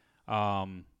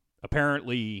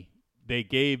 Apparently, they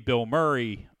gave Bill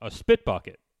Murray a spit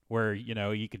bucket where,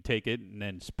 you could take it and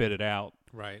then spit it out.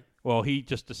 Right. Well, he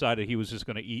just decided he was just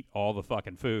going to eat all the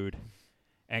fucking food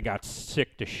and got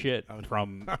sick to shit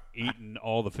from eating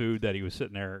all the food that he was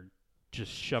sitting there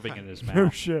just shoving in his No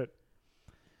mouth. shit.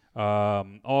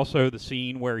 Also, the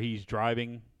scene where he's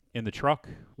driving in the truck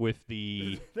with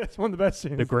the That's one of the best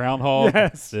scenes. the groundhog.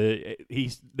 Yes.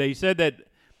 They said that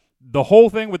the whole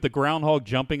thing with the groundhog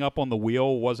jumping up on the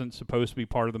wheel wasn't supposed to be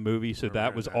part of the movie, so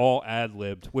that was all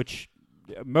ad-libbed, which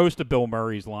most of Bill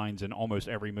Murray's lines in almost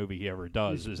every movie he ever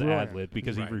does is Right. ad-libbed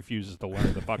because Right. he refuses to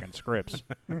learn the fucking scripts.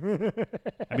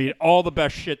 I mean, all the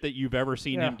best shit that you've ever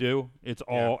seen him do, it's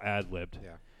all ad-libbed.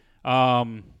 Yeah.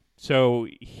 So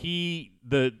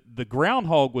the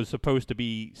groundhog was supposed to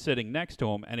be sitting next to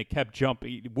him, and it kept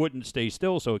jumping. It wouldn't stay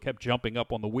still, so it kept jumping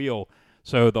up on the wheel.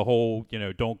 So the whole,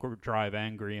 don't drive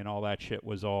angry and all that shit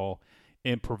was all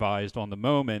improvised on the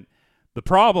moment. The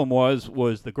problem was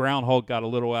the groundhog got a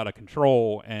little out of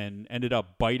control and ended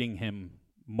up biting him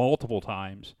multiple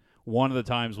times. One of the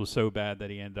times was so bad that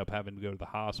he ended up having to go to the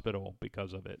hospital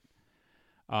because of it.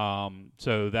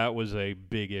 So that was a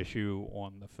big issue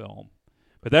on the film.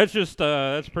 But that's just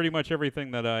that's pretty much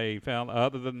everything that I found,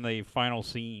 other than the final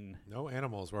scene. No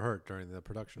animals were hurt during the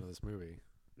production of this movie.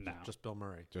 No. Just Bill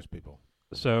Murray. Just people.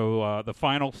 So the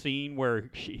final scene where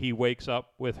he wakes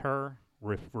up with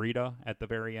Rita, at the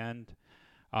very end,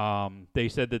 they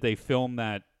said that they filmed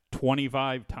that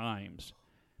 25 times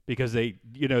because they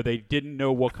didn't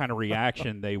know what kind of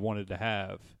reaction they wanted to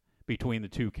have between the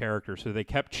two characters, so they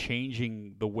kept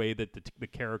changing the way that the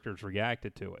characters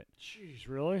reacted to it. Jeez,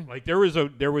 really? Like there was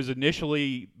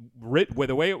initially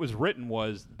the way it was written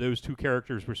was those two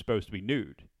characters were supposed to be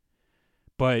nude,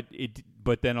 but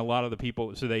then a lot of the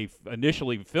people, so they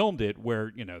initially filmed it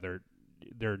where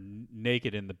they're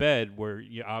naked in the bed, where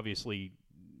you obviously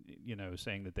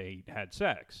saying that they had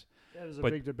sex. Yeah, there's a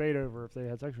But- big debate over if they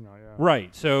had sex or not. Yeah.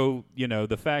 Right. So,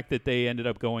 the fact that they ended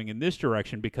up going in this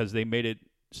direction because they made it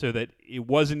so that it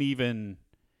wasn't even,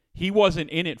 he wasn't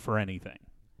in it for anything.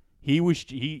 He was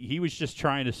just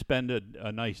trying to spend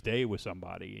a nice day with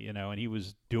somebody, and he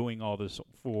was doing all this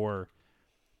for,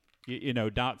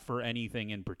 not for anything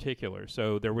in particular.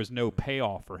 So there was no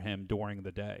payoff for him during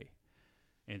the day.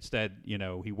 Instead,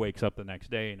 he wakes up the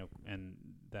next day and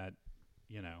that,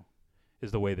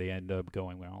 is the way they end up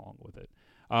going along with it.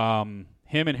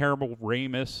 Him and Harold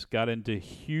Ramis got into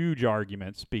huge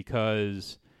arguments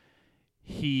because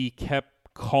he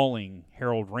kept calling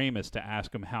Harold Ramis to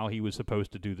ask him how he was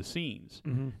supposed to do the scenes.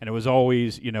 Mm-hmm. And it was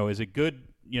always, is it good,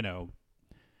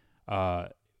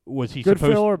 was he Good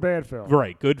supposed Phil or bad Phil?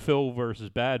 Right, good Phil versus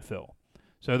bad Phil.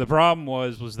 So the problem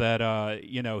was that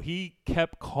he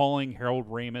kept calling Harold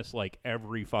Ramis like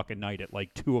every fucking night at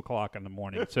like 2:00 in the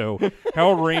morning. So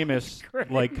Harold Ramis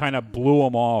like kind of blew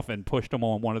him off and pushed him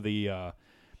on one of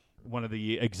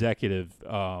the executive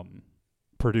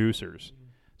producers,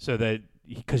 so that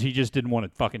because he just didn't want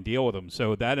to fucking deal with him.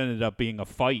 So that ended up being a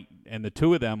fight, and the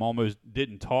two of them almost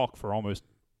didn't talk for almost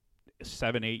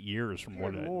 7-8 years from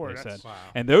what Good Lord, they said. that's- Wow.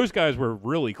 And those guys were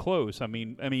really close. I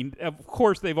mean, of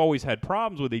course they've always had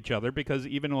problems with each other because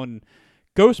even on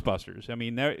Ghostbusters, I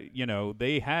mean,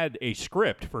 they had a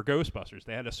script for Ghostbusters.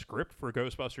 They had a script for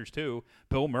Ghostbusters 2.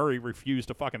 Bill Murray refused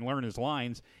to fucking learn his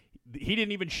lines. He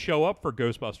didn't even show up for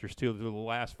Ghostbusters 2 to the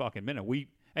last fucking minute.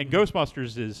 And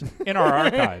Ghostbusters is in our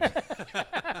archives,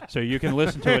 so you can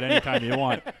listen to it anytime you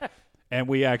want. And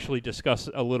we actually discuss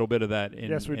a little bit of that in,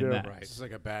 Yes, we in do. that. Right. This is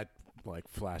like a bad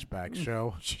flashback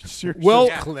show. Well,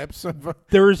 Just clips of.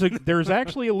 there's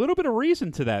actually a little bit of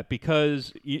reason to that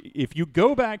because if you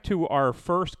go back to our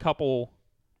first couple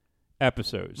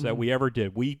episodes that we ever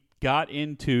did, we got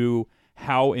into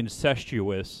how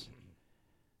incestuous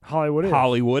Hollywood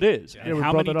is. and we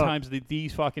how brought many that up. times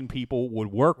these fucking people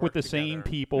would work with the same together.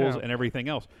 peoples Yeah. and everything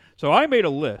else. So I made a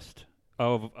list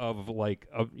of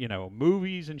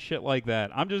movies and shit like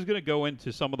that. I'm just gonna go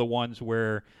into some of the ones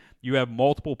where you have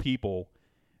multiple people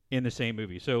in the same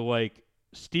movie. So like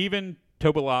Steven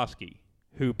Tobolowsky,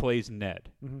 who plays Ned,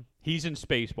 Mhm. he's in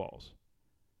Spaceballs.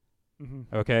 Mhm.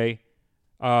 Okay,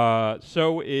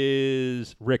 so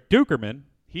is Rick Dukerman.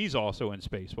 He's also in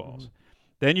Spaceballs.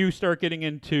 Then you start getting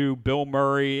into Bill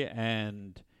Murray,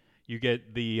 and you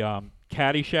get the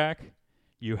Caddyshack.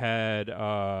 You had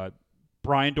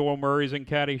Brian Doyle Murray's in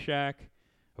Caddyshack.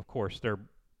 Of course, they're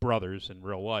brothers in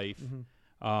real life.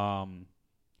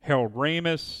 Harold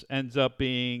Ramis ends up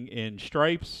being in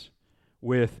Stripes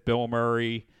with Bill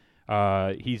Murray.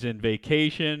 He's in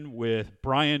Vacation with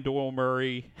Brian Doyle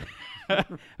Murray. I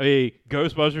mean,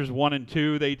 Ghostbusters 1 and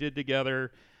 2 they did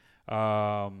together.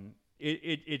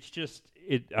 It's just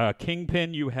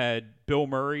Kingpin. You had Bill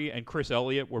Murray and Chris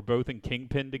Elliott were both in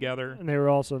Kingpin together. And they were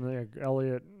also in the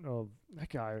Elliot. Oh, that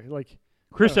guy. Like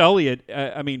Chris Elliott.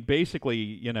 I mean,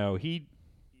 basically, he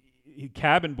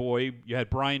Cabin Boy. You had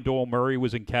Brian Doyle Murray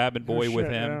was in Cabin Boy with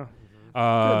shit, him.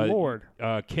 yeah. Good Lord.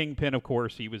 Kingpin, of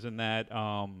course, he was in that.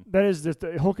 That is just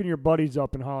hooking your buddies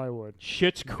up in Hollywood.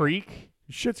 Schitt's Creek.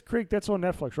 Schitt's Creek. That's on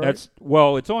Netflix, right? It's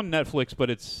on Netflix, but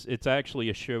it's actually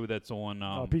a show that's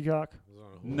on. Peacock.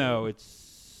 No,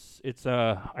 it's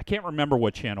I can't remember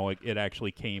what channel it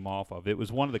actually came off of. It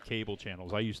was one of the cable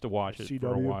channels. I used to watch it for a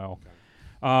CW.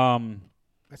 while.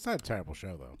 It's not a terrible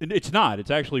show though. It's not. It's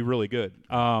actually really good.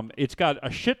 It's got a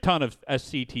shit ton of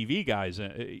SCTV guys,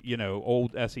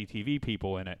 old SCTV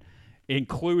people in it,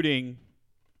 including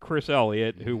Chris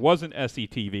Elliott, who wasn't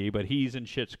SCTV, but he's in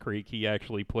Schitt's Creek. He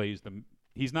actually plays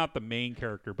he's not the main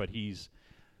character, but he's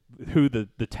who the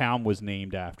town was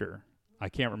named after. I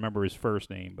can't remember his first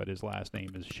name, but his last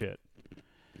name is Shit.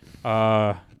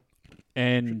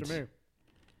 And Shit to me.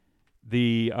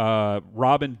 the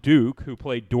Robin Duke, who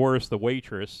played Doris the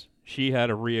waitress, she had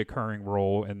a reoccurring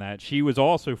role in that. She was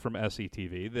also from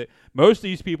SCTV. Most of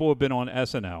these people have been on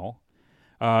SNL.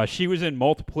 She was in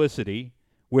Multiplicity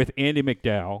with Andy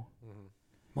McDowell.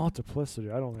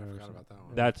 Multiplicity. I don't know. Forgot about that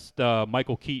one. That's the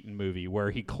Michael Keaton movie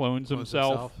where he clones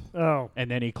himself, Oh, and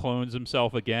then he clones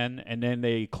himself again, and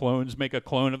then clones make a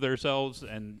clone of themselves,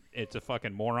 and it's a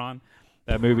fucking moron.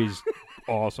 That movie's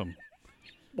awesome.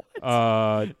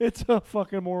 it's a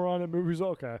fucking moron. That movie's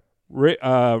okay. Rick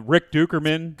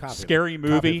Dukerman, Copy. Scary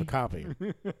Movie. Copy.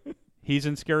 He's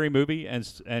in Scary Movie,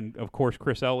 and of course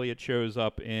Chris Elliott shows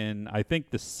up in I think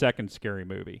the second Scary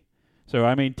Movie. So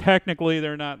I mean, technically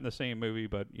they're not in the same movie,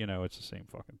 but it's the same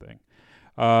fucking thing.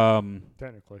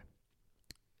 Technically.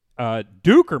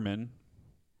 Dukerman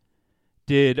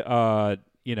did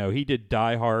he did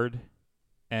Die Hard,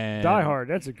 and Die Hard.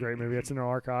 That's a great movie. That's in our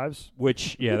archives.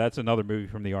 which that's another movie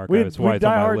from the We archives. had, That's why it's Die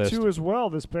on my Hard list. 2 as well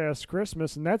this past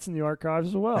Christmas, and that's in the archives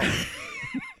as well.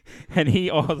 And he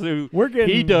also We're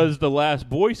getting he does The Last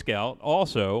Boy Scout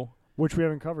also, which we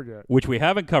haven't covered yet. which we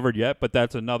haven't covered yet, but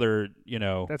that's another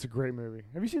That's a great movie.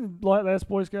 Have you seen Last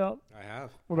Boy Scout? I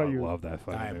have. What about I you? love that I have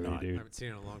fucking movie, not. I dude. haven't seen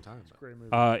it in a long time. Great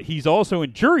movie. He's also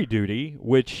in Jury Duty,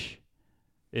 which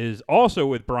is also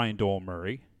with Brian Doyle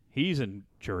Murray. He's in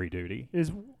Jury Duty.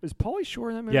 Is Pauly Shore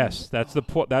in that movie? Yes, that's the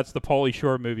Pauly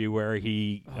Shore movie where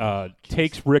he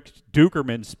takes Rick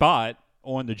Dukerman's spot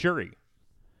on the jury.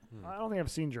 I don't think I've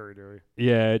seen Jury Duty.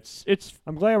 Yeah, it's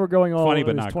I'm glad we're going all Funny, of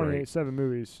but these not great. 28-7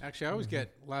 movies. Actually, I always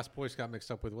get Last Boy Scout mixed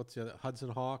up with what's the other Hudson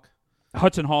Hawk.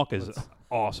 Hudson Hawk is an What's-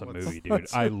 awesome what's- movie, dude.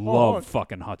 Hudson I Hawk. love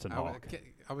fucking Hudson I Hawk.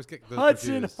 always get those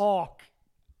Hudson confused. Hawk.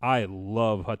 I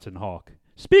love Hudson Hawk.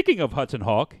 Speaking of Hudson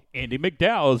Hawk, Andy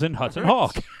McDowell is in Hudson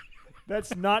Hawk.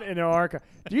 That's not in our archive.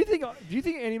 Do you think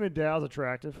Annie McDowell's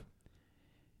attractive?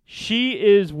 She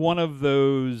is one of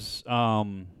those,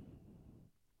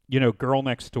 girl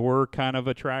next door kind of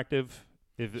attractive,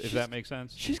 if that makes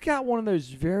sense. She's got one of those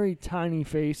very tiny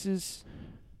faces.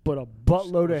 but a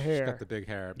buttload of She's hair. got the big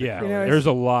hair. Yeah, You know, there's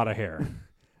a lot of hair.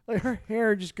 Like her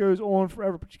hair just goes on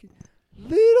forever. But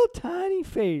little tiny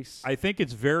face. I think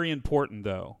it's very important,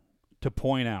 though, to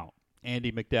point out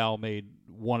Andy McDowell made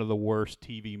one of the worst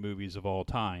TV movies of all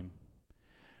time,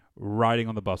 Riding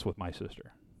on the Bus with My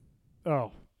Sister.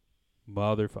 Oh,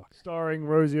 Motherfucker. starring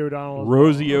Rosie O'Donnell.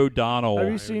 Rosie O'Donnell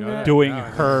Have you seen that? doing No, I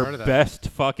never heard her of that. best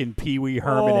fucking Pee Wee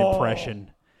Herman Oh.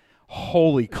 impression.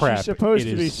 Holy crap. She's supposed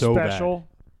it to be is so special.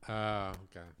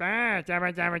 Okay. bad.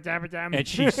 And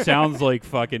she sounds like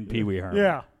fucking Pee Wee Herman.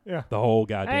 Yeah, yeah. The whole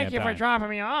goddamn Thank you for time. dropping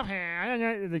me off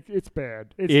here. It's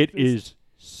bad. It is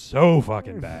so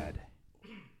fucking bad.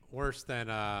 Worse than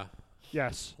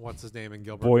Yes, what's his name in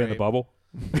Gilbert Boy in the Grape? Bubble.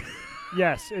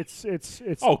 yes. It's.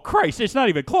 Oh Christ! It's not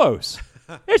even close.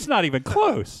 It's not even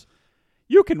close.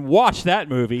 You can watch that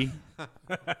movie.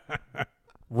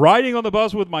 Riding on the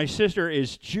Bus with My Sister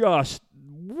is just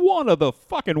one of the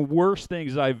fucking worst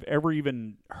things I've ever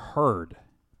even heard.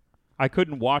 I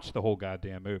couldn't watch the whole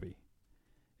goddamn movie.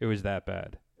 It was that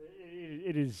bad.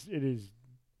 It is.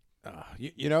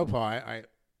 You know, Paul,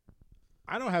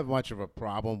 I don't have much of a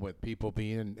problem with people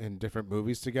being in different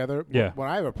movies together. Yeah. What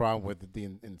I have a problem with the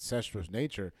incestuous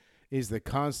nature is the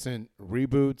constant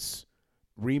reboots,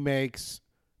 remakes,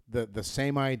 the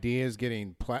same ideas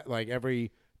getting like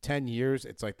every 10 years.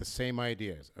 It's like the same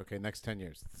ideas. Okay, next 10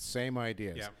 years, the same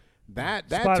ideas. Yeah. That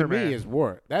to Spider-Man. me is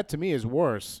worse. That to me is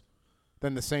worse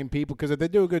than the same people, because if they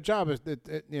do a good job as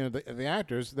the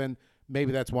actors, then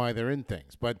maybe that's why they're in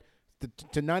things. But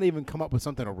to not even come up with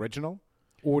something original,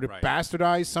 or to Right.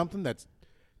 bastardize something that's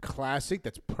classic,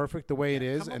 that's perfect the way it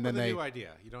is, Come and up then with a they new idea.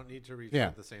 You don't need to repeat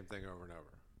Yeah. the same thing over and over.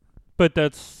 But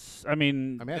that's, I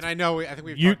mean, I mean, And I know, I think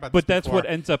we've you. talked about But this that's before. what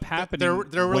ends up happening. There are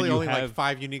when really you only like have-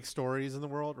 5 unique stories in the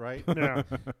world, right? Yeah.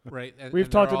 Right. And, We've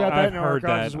and they're talked about all- that I've in our heard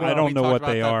archives that. as well. I don't We know talked what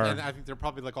about they that, are. And I think they're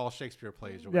probably like all Shakespeare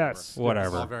plays or Yes.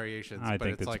 Whatever. All variations. I but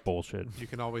think it's it's like bullshit. you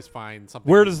can always find something.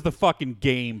 Where does the fucking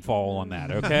game fall on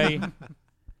that? Okay.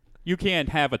 You can't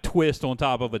have a twist on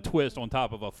top of a twist on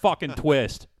top of a fucking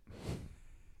twist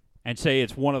and say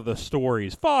it's one of the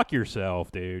stories. Fuck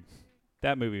yourself, dude.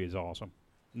 That movie is awesome.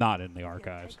 Not in the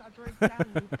archives. Sure, it ties back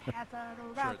to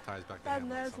Then Hamlet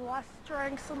there's somewhere. less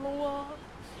drinks in the world.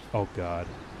 Oh God,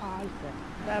 I think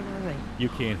 7, you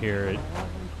can't hear it. 11,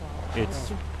 12.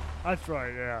 It's That's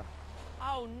right. Yeah.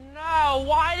 Oh no!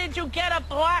 Why did you get a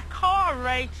black car,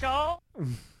 Rachel?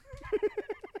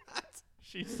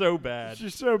 she's so bad.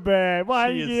 She's so bad. Why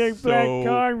She are you is getting black so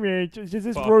car, man? Is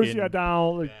this fucking Rosie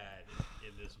O'Donnell? Bad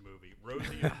in this movie.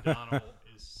 Rosie O'Donnell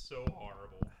is so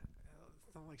horrible.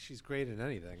 It's not like she's great in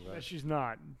anything, but She's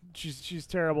not. She's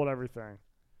terrible at everything.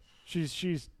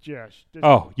 She's yes.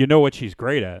 Oh, you know what she's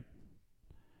great at?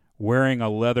 Wearing a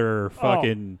leather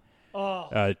fucking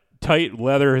Oh. tight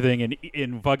leather thing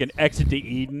in fucking Exit to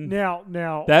Eden.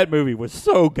 Now That movie was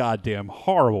so goddamn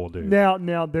horrible, dude.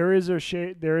 now there is a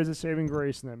saving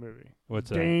grace in that movie. What's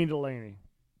that? Dane Delaney.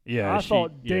 Yeah, I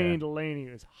thought yeah. Dane Delaney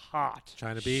was hot.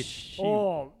 China Beach. She-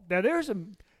 Oh, now there's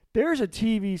a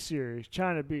TV series,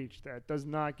 China Beach, that does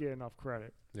not get enough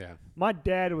credit. Yeah, My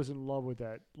dad was in love with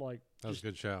that. Like, that was a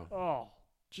good show.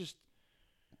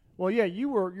 Well, yeah,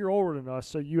 you're older than us,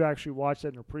 so you actually watched that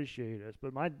and appreciate it.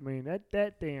 But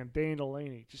that damn Dane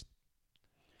Delaney, just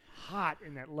hot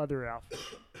in that leather outfit.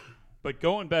 But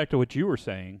going back to what you were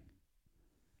saying,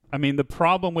 I mean, the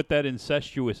problem with that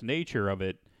incestuous nature of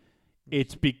it,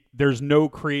 there's no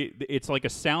it's like a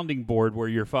sounding board where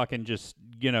you're fucking just,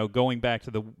 going back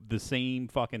to the same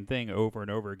fucking thing over and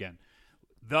over again.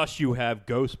 Thus, you have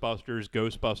Ghostbusters,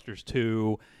 Ghostbusters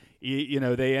 2.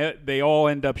 They all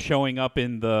end up showing up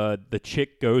in the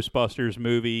chick Ghostbusters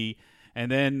movie,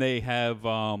 and then they have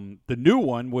the new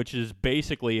one, which is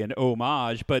basically an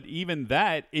homage. But even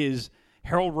that is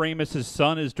Harold Ramis's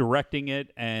son is directing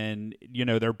it, and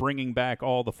they're bringing back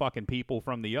all the fucking people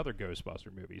from the other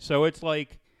Ghostbuster movies. So it's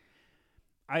like,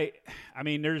 I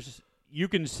mean, you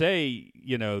can say,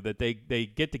 that they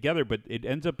get together, but it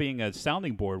ends up being a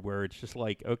sounding board where it's just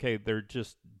like, okay, they're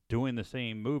just doing the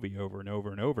same movie over and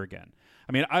over and over again.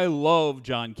 I mean, I love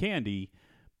John Candy,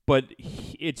 but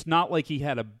it's not like he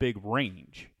had a big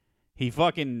range. He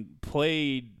fucking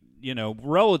played,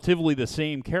 relatively the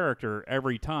same character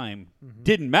every time. Mm-hmm.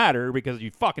 Didn't matter because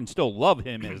you fucking still love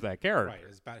him as that character. Right,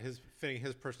 it's about his fitting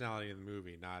his personality in the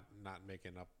movie, not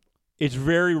making up. It's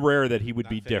very rare that he would not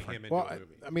be fitting different. him into well, a movie.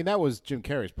 I mean, that was Jim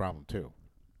Carrey's problem too.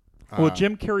 Well,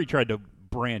 Jim Carrey tried to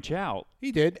branch out,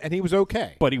 He did, and he was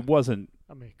okay. but he wasn't.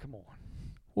 I mean, come on.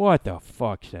 What the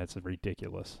fuck? That's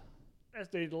ridiculous. That's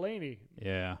Dane Delaney.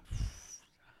 Yeah.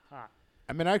 Hot.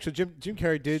 I mean, actually, Jim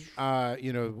Carrey did.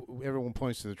 Everyone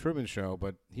points to the Truman Show,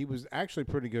 but he was actually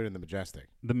pretty good in The Majestic.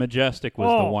 The Majestic was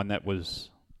the one that was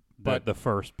the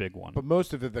first big one. But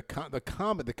most of the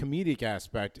comedic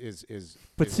aspect is.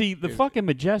 But see, the fucking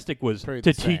Majestic was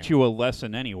to teach you a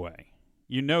lesson anyway.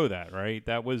 You know that, right?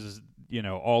 That was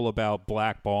all about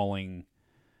blackballing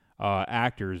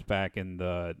actors back in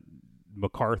the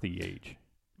McCarthy age.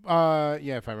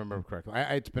 Yeah, if I remember correctly.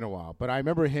 It's been a while, but I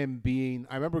remember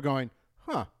I remember going,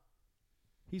 huh,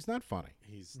 he's not funny.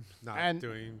 He's not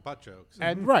doing butt jokes.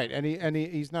 And right,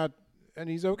 he's not, and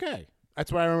he's okay.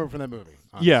 That's what I remember from that movie.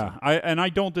 Honestly. Yeah, I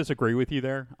don't disagree with you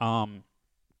there. I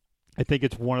think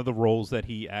it's one of the roles that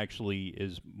he actually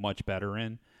is much better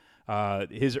in.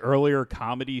 His earlier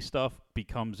comedy stuff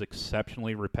becomes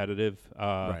exceptionally repetitive.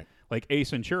 Right. Like Ace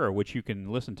Ventura, which you can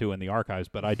listen to in the archives,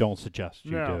 but I don't suggest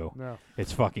you do. No.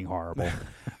 It's fucking horrible.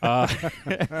 But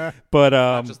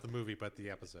not just the movie, but the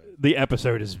episode. The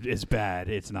episode is bad.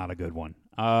 It's not a good one.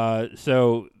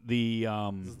 So the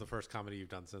this is the first comedy you've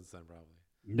done since then, probably.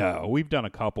 No, we've done a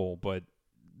couple, but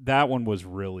that one was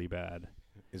really bad.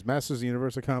 Is Masters of the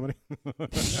Universe a comedy?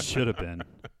 Should have been.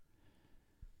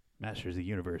 Masters of the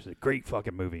Universe is a great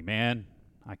fucking movie, man.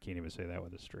 I can't even say that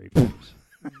with a straight face.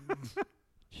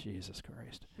 Jesus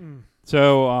Christ.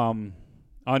 So,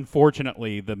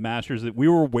 unfortunately, the Masters that we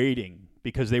were waiting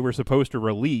because they were supposed to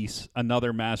release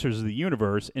another Masters of the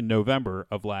Universe in November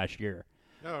of last year.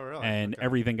 Oh, really? And Okay.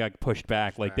 everything got pushed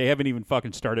back. They haven't even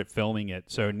fucking started filming it.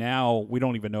 So now we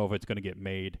don't even know if it's going to get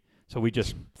made. So we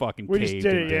just fucking We caved just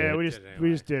did and it. did Yeah, it.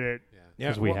 we just did it. Yeah.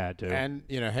 'Cause we had to. And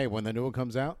hey, when the new one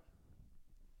comes out,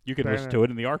 You can listen to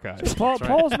it in the archives.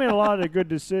 Paul's made a lot of good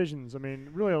decisions. I mean,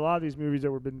 really, a lot of these movies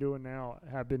that we've been doing now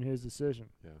have been his decision.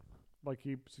 Yeah. Like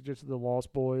he suggested, The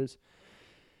Lost Boys,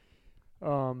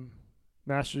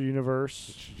 Master of the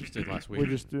Universe. Just did last week. We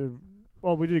just did.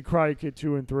 Well, we did Karate Kid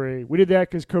 2 and 3. We did that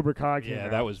because Cobra Kai came Yeah,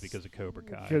 out. that was because of Cobra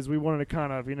Kai. Because we wanted to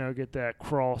kind of, get that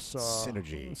cross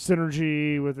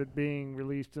synergy with it being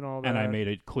released and all that. And I made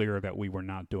it clear that we were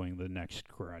not doing the next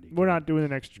Karate Kid. We're not doing the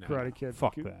next No. Karate Kid.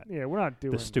 Fuck that. Yeah, we're not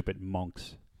doing The stupid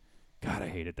monks. God, I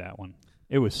hated that one.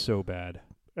 It was so bad.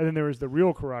 And then there was the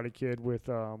real Karate Kid with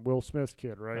Will Smith's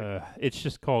kid, right? It's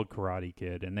just called Karate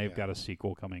Kid, and they've Yeah. got a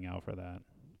sequel coming out for that.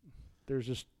 There's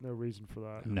just no reason for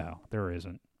that. No, there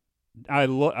isn't. I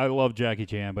love Jackie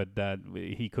Chan, but that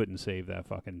he couldn't save that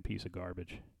fucking piece of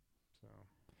garbage.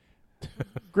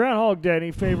 Groundhog Day,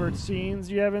 any favorite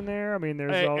scenes you have in there? I mean,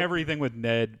 there's Everything with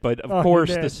Ned, but of Oh,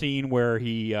 course Ned. the scene where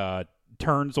he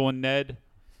turns on Ned,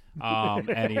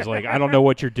 and he's like, "I don't know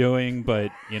what you're doing,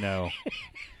 but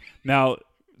Now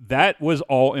that was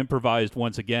all improvised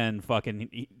once again.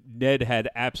 Ned had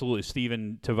absolutely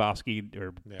Stephen Tobolowsky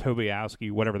or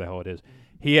Tobolowsky, whatever the hell it is.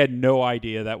 He had no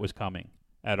idea that was coming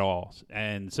at all,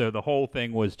 and so the whole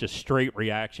thing was just straight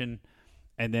reaction.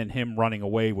 And then him running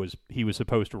away he was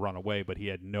supposed to run away, but he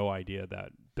had no idea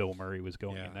that Bill Murray was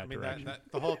going in that direction.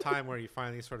 The whole time where you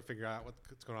finally sort of figure out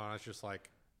what's going on, it's just like,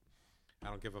 I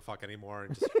don't give a fuck anymore,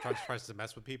 and just tries to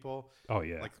mess with people. Oh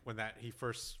yeah, Like when he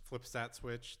first flips that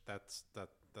switch, that's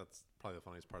probably the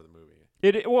funniest part of the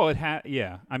movie.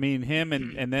 Yeah. I mean, him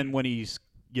and then when he's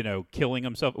killing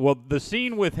himself. Well, the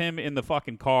scene with him in the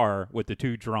fucking car with the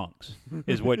two drunks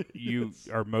is what you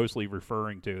are mostly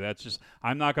referring to. That's just,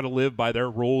 I'm not going to live by their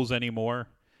rules anymore.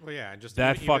 Well, yeah, and just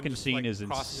that even fucking just, scene like, is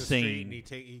crossing the street,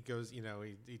 insane. and he goes,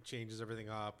 he changes everything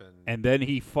up, and then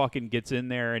he fucking gets in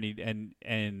there and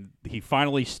he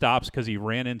finally stops because he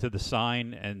ran into the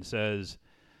sign and says,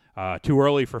 "Too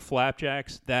early for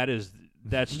flapjacks."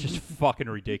 That's just fucking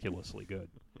ridiculously good.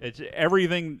 It's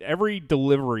every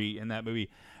delivery in that movie.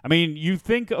 I mean, you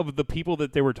think of the people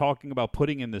that they were talking about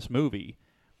putting in this movie.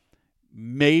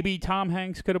 Maybe Tom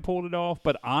Hanks could have pulled it off,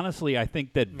 but honestly, I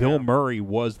think that Bill Murray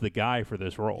was the guy for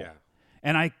this role. Yeah.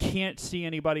 And I can't see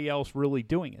anybody else really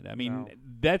doing it. I mean,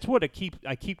 that's what I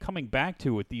keep coming back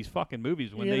to with these fucking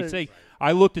movies when they say,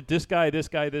 I looked at this guy, this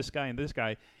guy, this guy, and this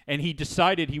guy, and he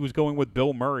decided he was going with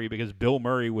Bill Murray because Bill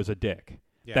Murray was a dick.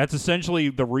 Yeah. That's essentially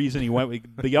the reason he went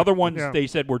with the other ones. They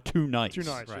said were too nice. Too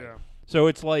nice, right. yeah. So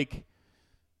it's like,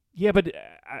 yeah, but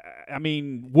I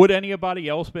mean, would anybody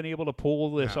else been able to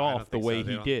pull this off the way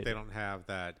he did? They don't have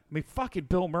that. I mean, fucking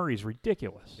Bill Murray's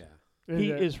ridiculous. Yeah, he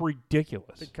is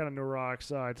ridiculous. The kind of neurotic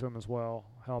side to him as well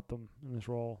helped him in this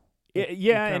role.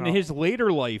 Yeah, and his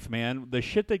later life, man, the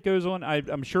shit that goes on.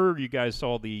 I'm sure you guys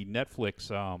saw the Netflix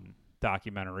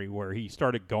documentary where he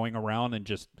started going around and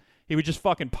he would just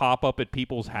fucking pop up at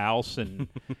people's house and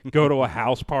go to a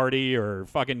house party or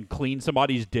fucking clean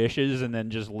somebody's dishes and then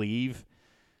just leave.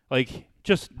 Like,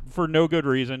 just for no good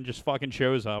reason, just fucking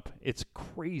shows up. It's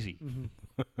crazy.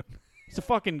 He's a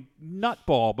fucking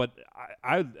nutball, but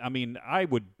I mean, I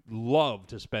would love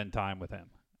to spend time with him.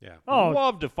 Yeah. Oh.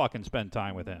 Love to fucking spend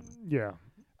time with him. Yeah.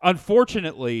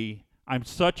 Unfortunately, I'm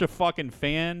such a fucking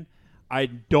fan. I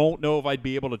don't know if I'd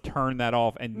be able to turn that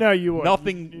off. And No, you wouldn't.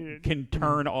 nothing can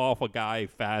turn off a guy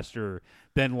faster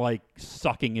than like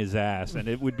sucking his ass, and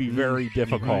it would be very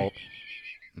difficult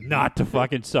not to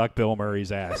fucking suck Bill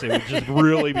Murray's ass. It would just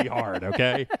really be hard.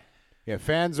 Okay. Yeah,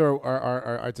 fans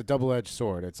are it's a double-edged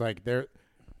sword. It's like they're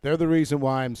the reason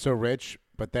why I'm so rich,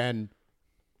 but then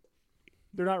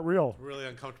They're not real. Really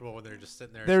uncomfortable when they're just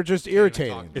sitting there. they're just standing and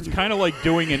irritating. talking. It's kind of like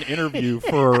doing an interview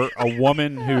for a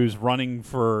woman who's running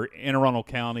for Anne Arundel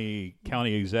County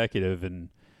executive and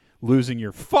losing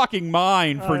your fucking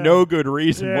mind for no good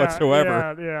reason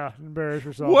whatsoever. Yeah. Embarrass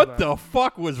yourself. What for the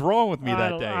fuck was wrong with me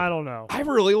that day? I don't know. I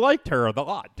really liked her a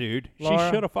lot, dude. Laura?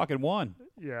 She should have fucking won.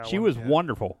 Yeah. She well, was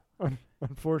wonderful.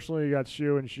 Unfortunately, you got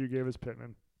Shu, and Shu gave us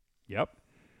Pittman. Yep.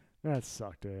 That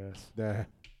sucked ass.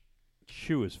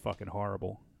 She was fucking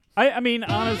horrible. I mean,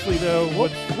 honestly, though,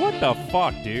 what the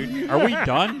fuck, dude? Are we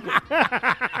done?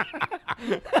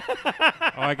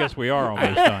 I guess we are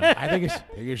almost done. I think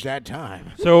it's that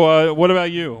time. So, what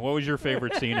about you? What was your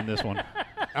favorite scene in this one?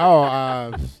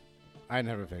 I didn't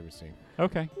have a favorite scene.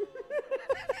 Okay.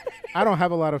 I don't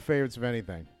have a lot of favorites of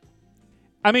anything.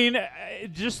 I mean,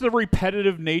 just the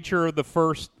repetitive nature of the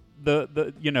first,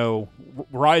 the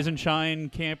rise and shine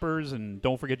campers, and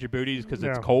don't forget your booties because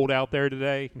it's Yeah. cold out there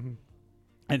today. Mhm.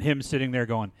 And him sitting there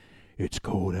going, it's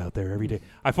cold out there every day.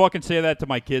 I fucking say that to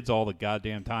my kids all the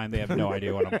goddamn time. They have no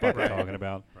idea what I'm fucking talking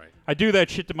about. Right. I do that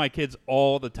shit to my kids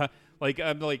all the time. Like,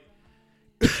 I'm like,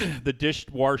 the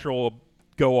dishwasher will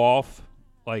go off.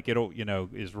 Like, it'll,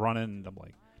 is running. And I'm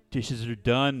like, dishes are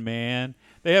done, man.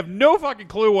 They have no fucking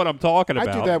clue what I'm talking about.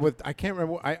 I do that with, I can't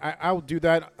remember. I'll do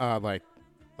that like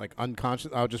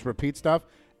unconscious. I'll just repeat stuff.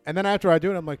 And then after I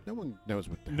do it, I'm like, no one knows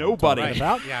what the hell I'm Nobody. talking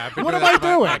about. Yeah, I've been What doing am I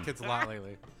that with my doing? kids a lot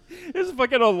lately. This is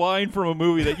fucking a line from a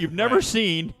movie that you've never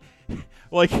seen.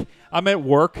 Like, I'm at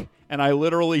work, and I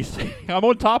literally say, I'm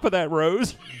on top of that,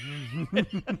 Rose.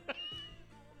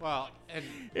 Well, and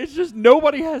It's just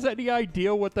nobody has any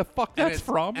idea what the fuck and that's it's,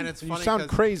 from. And it's You funny sound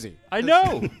 'cause crazy. I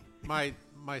know. my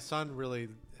son really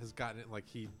has gotten it. Like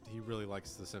he really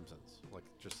likes The Simpsons. Like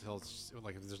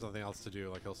if there's nothing else to do,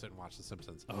 like he'll sit and watch The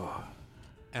Simpsons.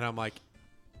 And I'm like,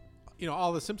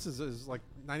 all The Simpsons is like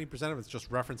 90% of it's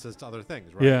just references to other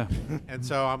things, right? Yeah. And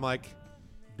so I'm like,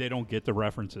 They don't get the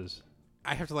references.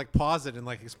 I have to like pause it and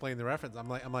like explain the reference. I'm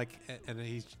like, and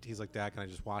he's like, Dad, can I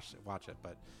just watch it?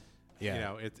 But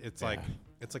Yeah. it's like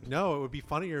no, it would be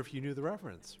funnier if you knew the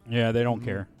reference. Yeah, they don't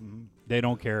care. They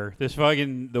don't care. This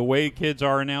fucking, the way kids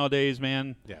are nowadays,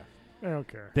 man, Yeah. I don't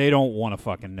care. they don't want to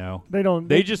fucking know. They don't.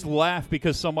 They just laugh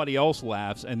because somebody else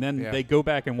laughs, and then Yeah. they go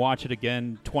back and watch it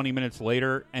again 20 minutes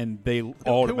later, and they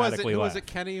automatically Who laugh. was it?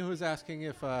 Kenny who was asking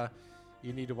if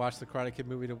you need to watch the Karate Kid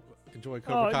movie to enjoy Oh,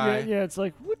 Cobra Kai. yeah. It's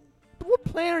like, what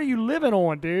planet are you living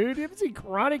on, dude? You haven't seen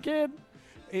Karate Kid?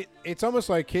 It's almost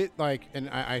like and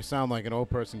I sound like an old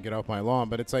person, get off my lawn,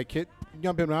 but it's like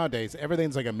young people nowadays,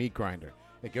 everything's like a meat grinder.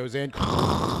 It goes in,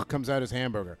 comes out as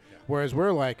hamburger. Whereas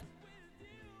we're like,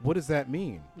 what does that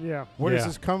mean? Yeah. Where does Yeah.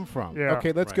 this come from? Yeah.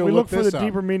 Okay, let's Right. go We look for this the up.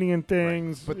 deeper meaning in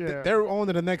things. But yeah. they're on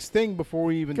to the next thing before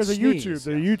we even because of sneeze. YouTube,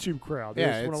 the YouTube crowd. They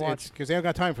Yeah, just want to watch. because they don't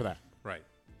got time for that. Right.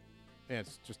 Yeah,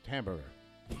 it's just hamburger.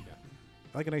 I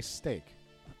like a nice steak.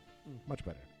 Much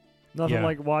better. Nothing Yeah.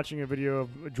 like watching a video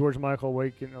of George Michael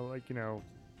making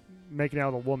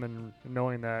out with a woman and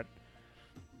knowing that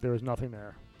there was nothing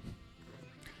there.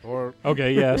 Or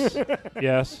Okay, yes.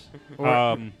 Yes.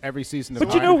 Or every season of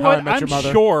But you How know I what? Met I'm Your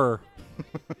Mother. sure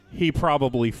he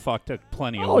probably fucked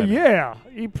plenty of Oh women. yeah,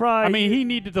 he probably. I mean, he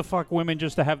needed to fuck women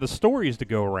just to have the stories to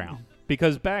go around.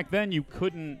 Because back then you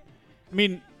couldn't. I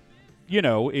mean,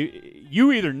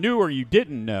 you either knew or you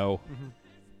didn't know.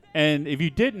 And if you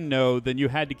didn't know, then you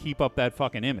had to keep up that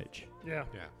fucking image. Yeah.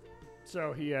 Yeah.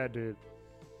 So he had to.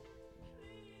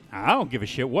 I don't give a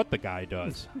shit what the guy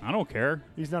does. I don't care.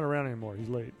 He's not around anymore. He's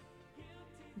late.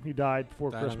 He died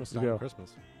before Christmas Died to on go.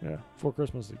 Christmas. Yeah, before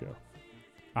Christmas to go.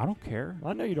 I don't care.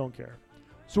 I know you don't care.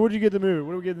 So what did you get the movie?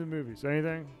 What do we get in the movies?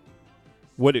 Anything?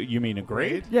 What you mean, a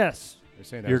grade? Yes. They're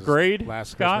saying that Your was grade,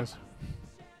 last Scott? Christmas.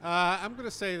 I'm gonna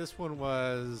say this one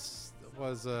was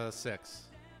a 6.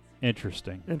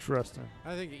 Interesting. Interesting.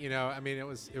 I think I mean it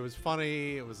was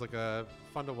funny. It was like a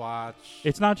fun to watch.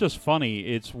 It's not just funny.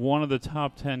 It's one of the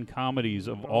top 10 comedies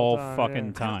of all time, fucking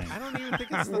yeah. time. I don't even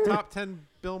think it's the top 10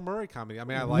 Bill Murray comedy. I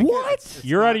mean, I like What? it. It's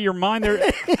You're not- out of your mind.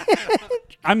 There.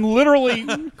 I'm literally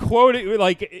quoting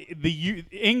like the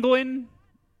England,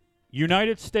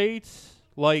 United States,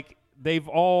 like they've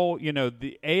all,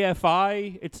 the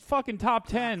AFI, it's fucking top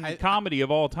 10 comedy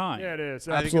of all time. Yeah, it is.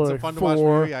 I think Absolutely. it's a fun to watch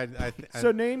movie.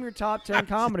 So name your top 10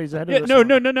 comedies ahead of Yeah, this no,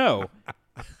 one. no.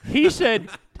 He said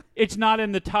it's not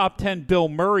in the top 10 Bill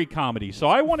Murray comedy. So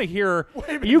I want to hear.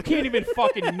 You can't even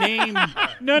fucking name.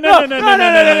 No,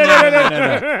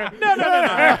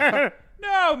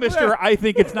 Mister. I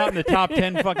think it's not in the top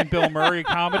 10 fucking Bill Murray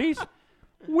comedies.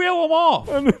 Wheel them off.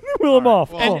 Wheel them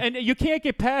off. And you can't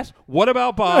get past. What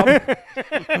about Bob?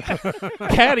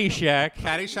 Caddyshack.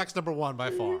 Caddyshack's number 1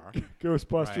 by far.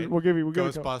 Ghostbusters. Right. We'll give you.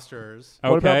 Ghostbusters.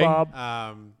 What Okay. about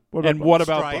Bob? What about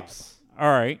Bob? Stripes. All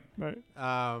right. Right.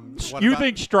 What You about-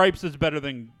 think Stripes is better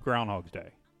than Groundhog's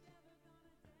Day?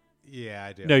 Yeah,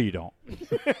 I do. No, you don't.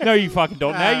 No, you fucking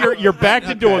don't. Now you're backed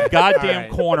into a goddamn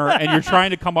right. corner, and you're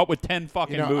trying to come up with 10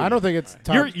 fucking movies. I don't think it's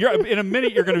top. You're in a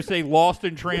minute. You're going to say Lost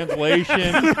in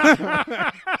Translation.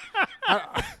 I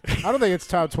don't think it's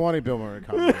top 20 Bill Murray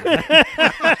comedy.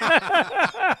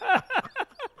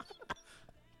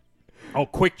 Oh,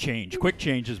 Quick Change. Quick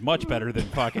Change is much better than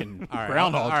fucking All right,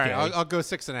 Groundhog's all right, Day. I'll go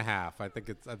 6.5. I think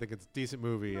it's a decent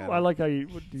movie. I like how you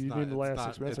It's name the last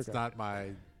 6 minutes. It's Okay. not my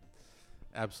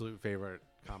absolute favorite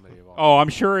comedy of all. Oh, I'm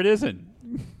sure it isn't.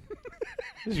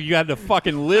 You had to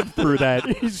fucking live through that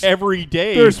every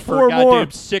day There's for 4 goddamn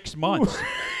more. 6 months.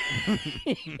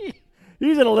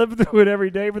 He's gonna live through it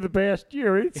every day for the past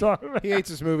year. What are you talking about? He hates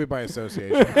this movie by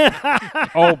association.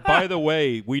 Oh, by the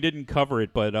way, we didn't cover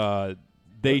it, but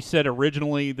they said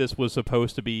originally this was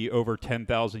supposed to be over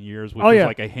 10,000 years, which Oh, was yeah.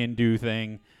 like a Hindu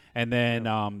thing. And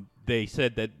then they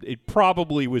said that it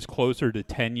probably was closer to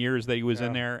 10 years that he was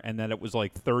in there, and then it was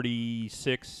like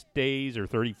 36 days or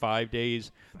 35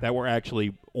 days that were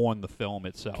actually on the film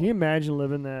itself. Can you imagine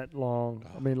living that long?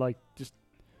 I mean, like just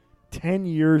 10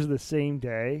 years the same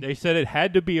day. They said it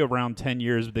had to be around 10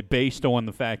 years based on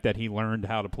the fact that he learned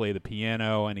how to play the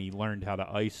piano and he learned how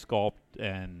to ice sculpt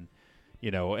and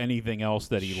anything else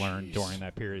that he learned during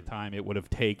that period of time. It would have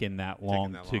taken that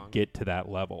long to get to that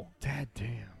level. Dad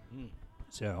damn.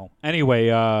 So anyway,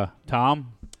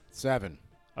 Tom, 7.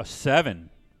 a 7.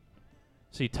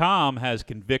 See, Tom has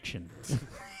conviction.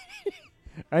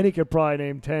 And he could probably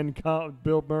name 10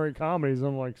 Bill Murray comedies.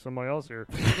 I'm like somebody else here.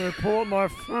 Let me pull up my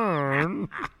phone.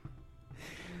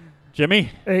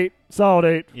 Jimmy? 8. Solid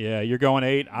 8. Yeah, you're going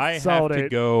 8. I Solid have to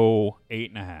 8. go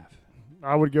 8.5.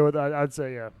 I would go with that. I'd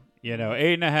say, yeah.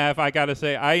 8.5. I got to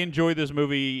say, I enjoy this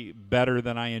movie better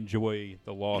than I enjoy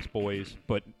The Lost Boys,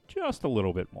 but just a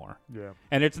little bit more. Yeah.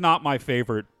 And it's not my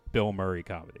favorite Bill Murray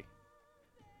comedy.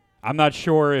 I'm not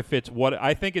sure if it's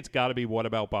I think it's got to be What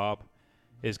About Bob?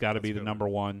 It's got to be the number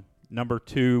 1. Number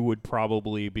 2 would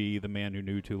probably be The Man Who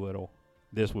Knew Too Little.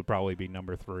 This would probably be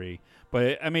number 3.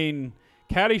 But, I mean,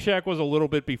 Caddyshack was a little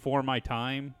bit before my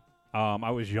time. I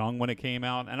was young when it came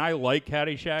out, and I like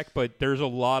Caddyshack, but there's a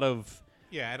lot of...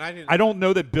 Yeah, and I didn't. I don't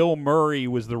know that Bill Murray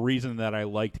was the reason that I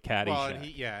liked Caddyshack. Well,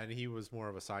 and he was more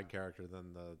of a side character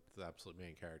than the absolute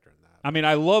main character in that. I mean,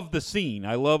 I love the scene.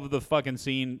 I love the fucking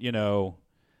scene,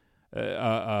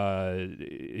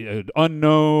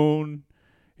 unknown.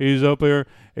 He's up there.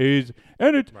 It's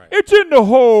in the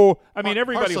hole. I mean,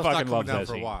 everybody Hard fucking stuff's not loves coming down that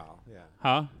for scene. a while. Yeah.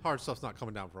 Huh? Hard stuff's not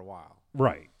coming down for a while.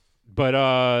 Right. But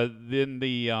then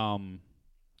the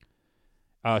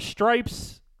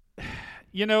Stripes,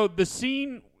 the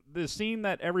scene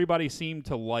that everybody seemed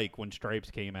to like when Stripes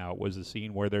came out was the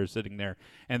scene where they're sitting there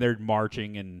and they're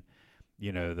marching and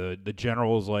the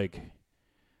general's like,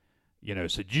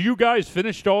 so you guys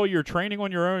finished all your training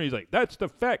on your own? He's like, that's the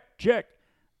fact, check.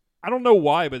 I don't know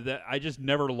why, but I just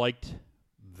never liked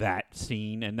that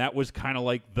scene, and that was kind of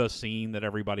like the scene that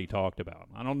everybody talked about.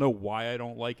 I don't know why I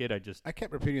don't like it. I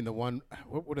kept repeating the one.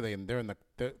 What are they in? They're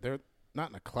not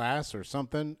in a class or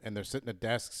something, and they're sitting at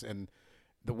desks, and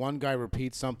the one guy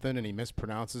repeats something and he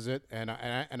mispronounces it, and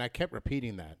I kept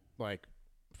repeating that like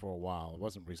for a while. It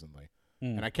wasn't recently,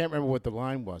 and I can't remember what the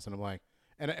line was, and I'm like,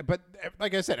 but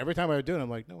like I said, every time I would do it, I'm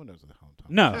like, no one knows what the hell I'm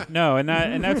talking about. No, and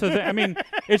that's the thing. I mean,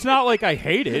 it's not like I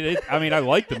hate it. I mean, I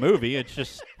like the movie. It's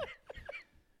just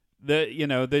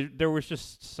there was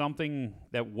just something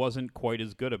that wasn't quite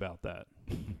as good about that.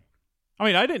 I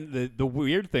mean, I didn't. The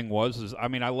weird thing was I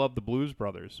mean, I love the Blues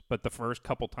Brothers, but the first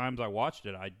couple times I watched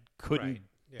it, I couldn't. Right.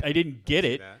 Yeah. I didn't get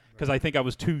it that, because I think I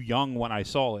was too young when I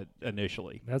saw it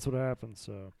initially. That's what happened.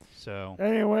 So So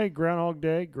Groundhog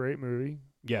Day, great movie.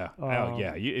 yeah,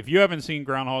 if you haven't seen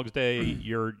Groundhog's Day,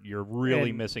 you're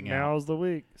really And missing out. Now's the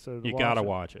week, so You gotta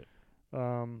watch it.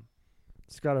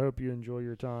 Scott, I hope you enjoy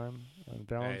your time on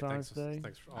Valentine's Day.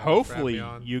 Thanks for having Hopefully, me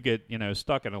on. you get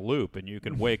stuck in a loop and you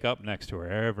can wake up next to her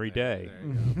every day,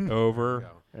 There you go. over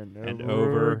There you And and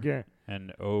over again.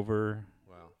 and over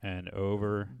go. Well, and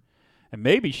over. And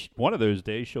maybe one of those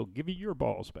days she'll give you your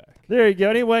balls back. There you go.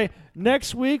 Anyway,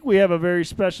 next week we have a very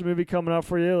special movie coming up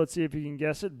for you. Let's see if you can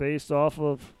guess it based off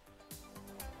of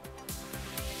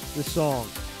the song.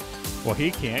 Well,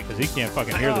 he can't because he can't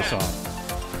fucking hear the song.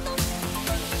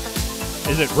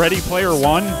 Is it Ready Player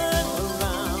One?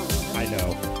 I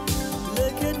know.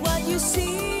 Look at what you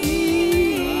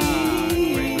see.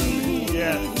 Great movie.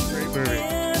 Yeah, great movie.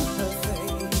 In her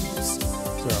face.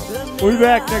 So we'll be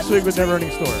back next week with Never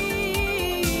Ending Story.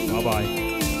 Bye-bye.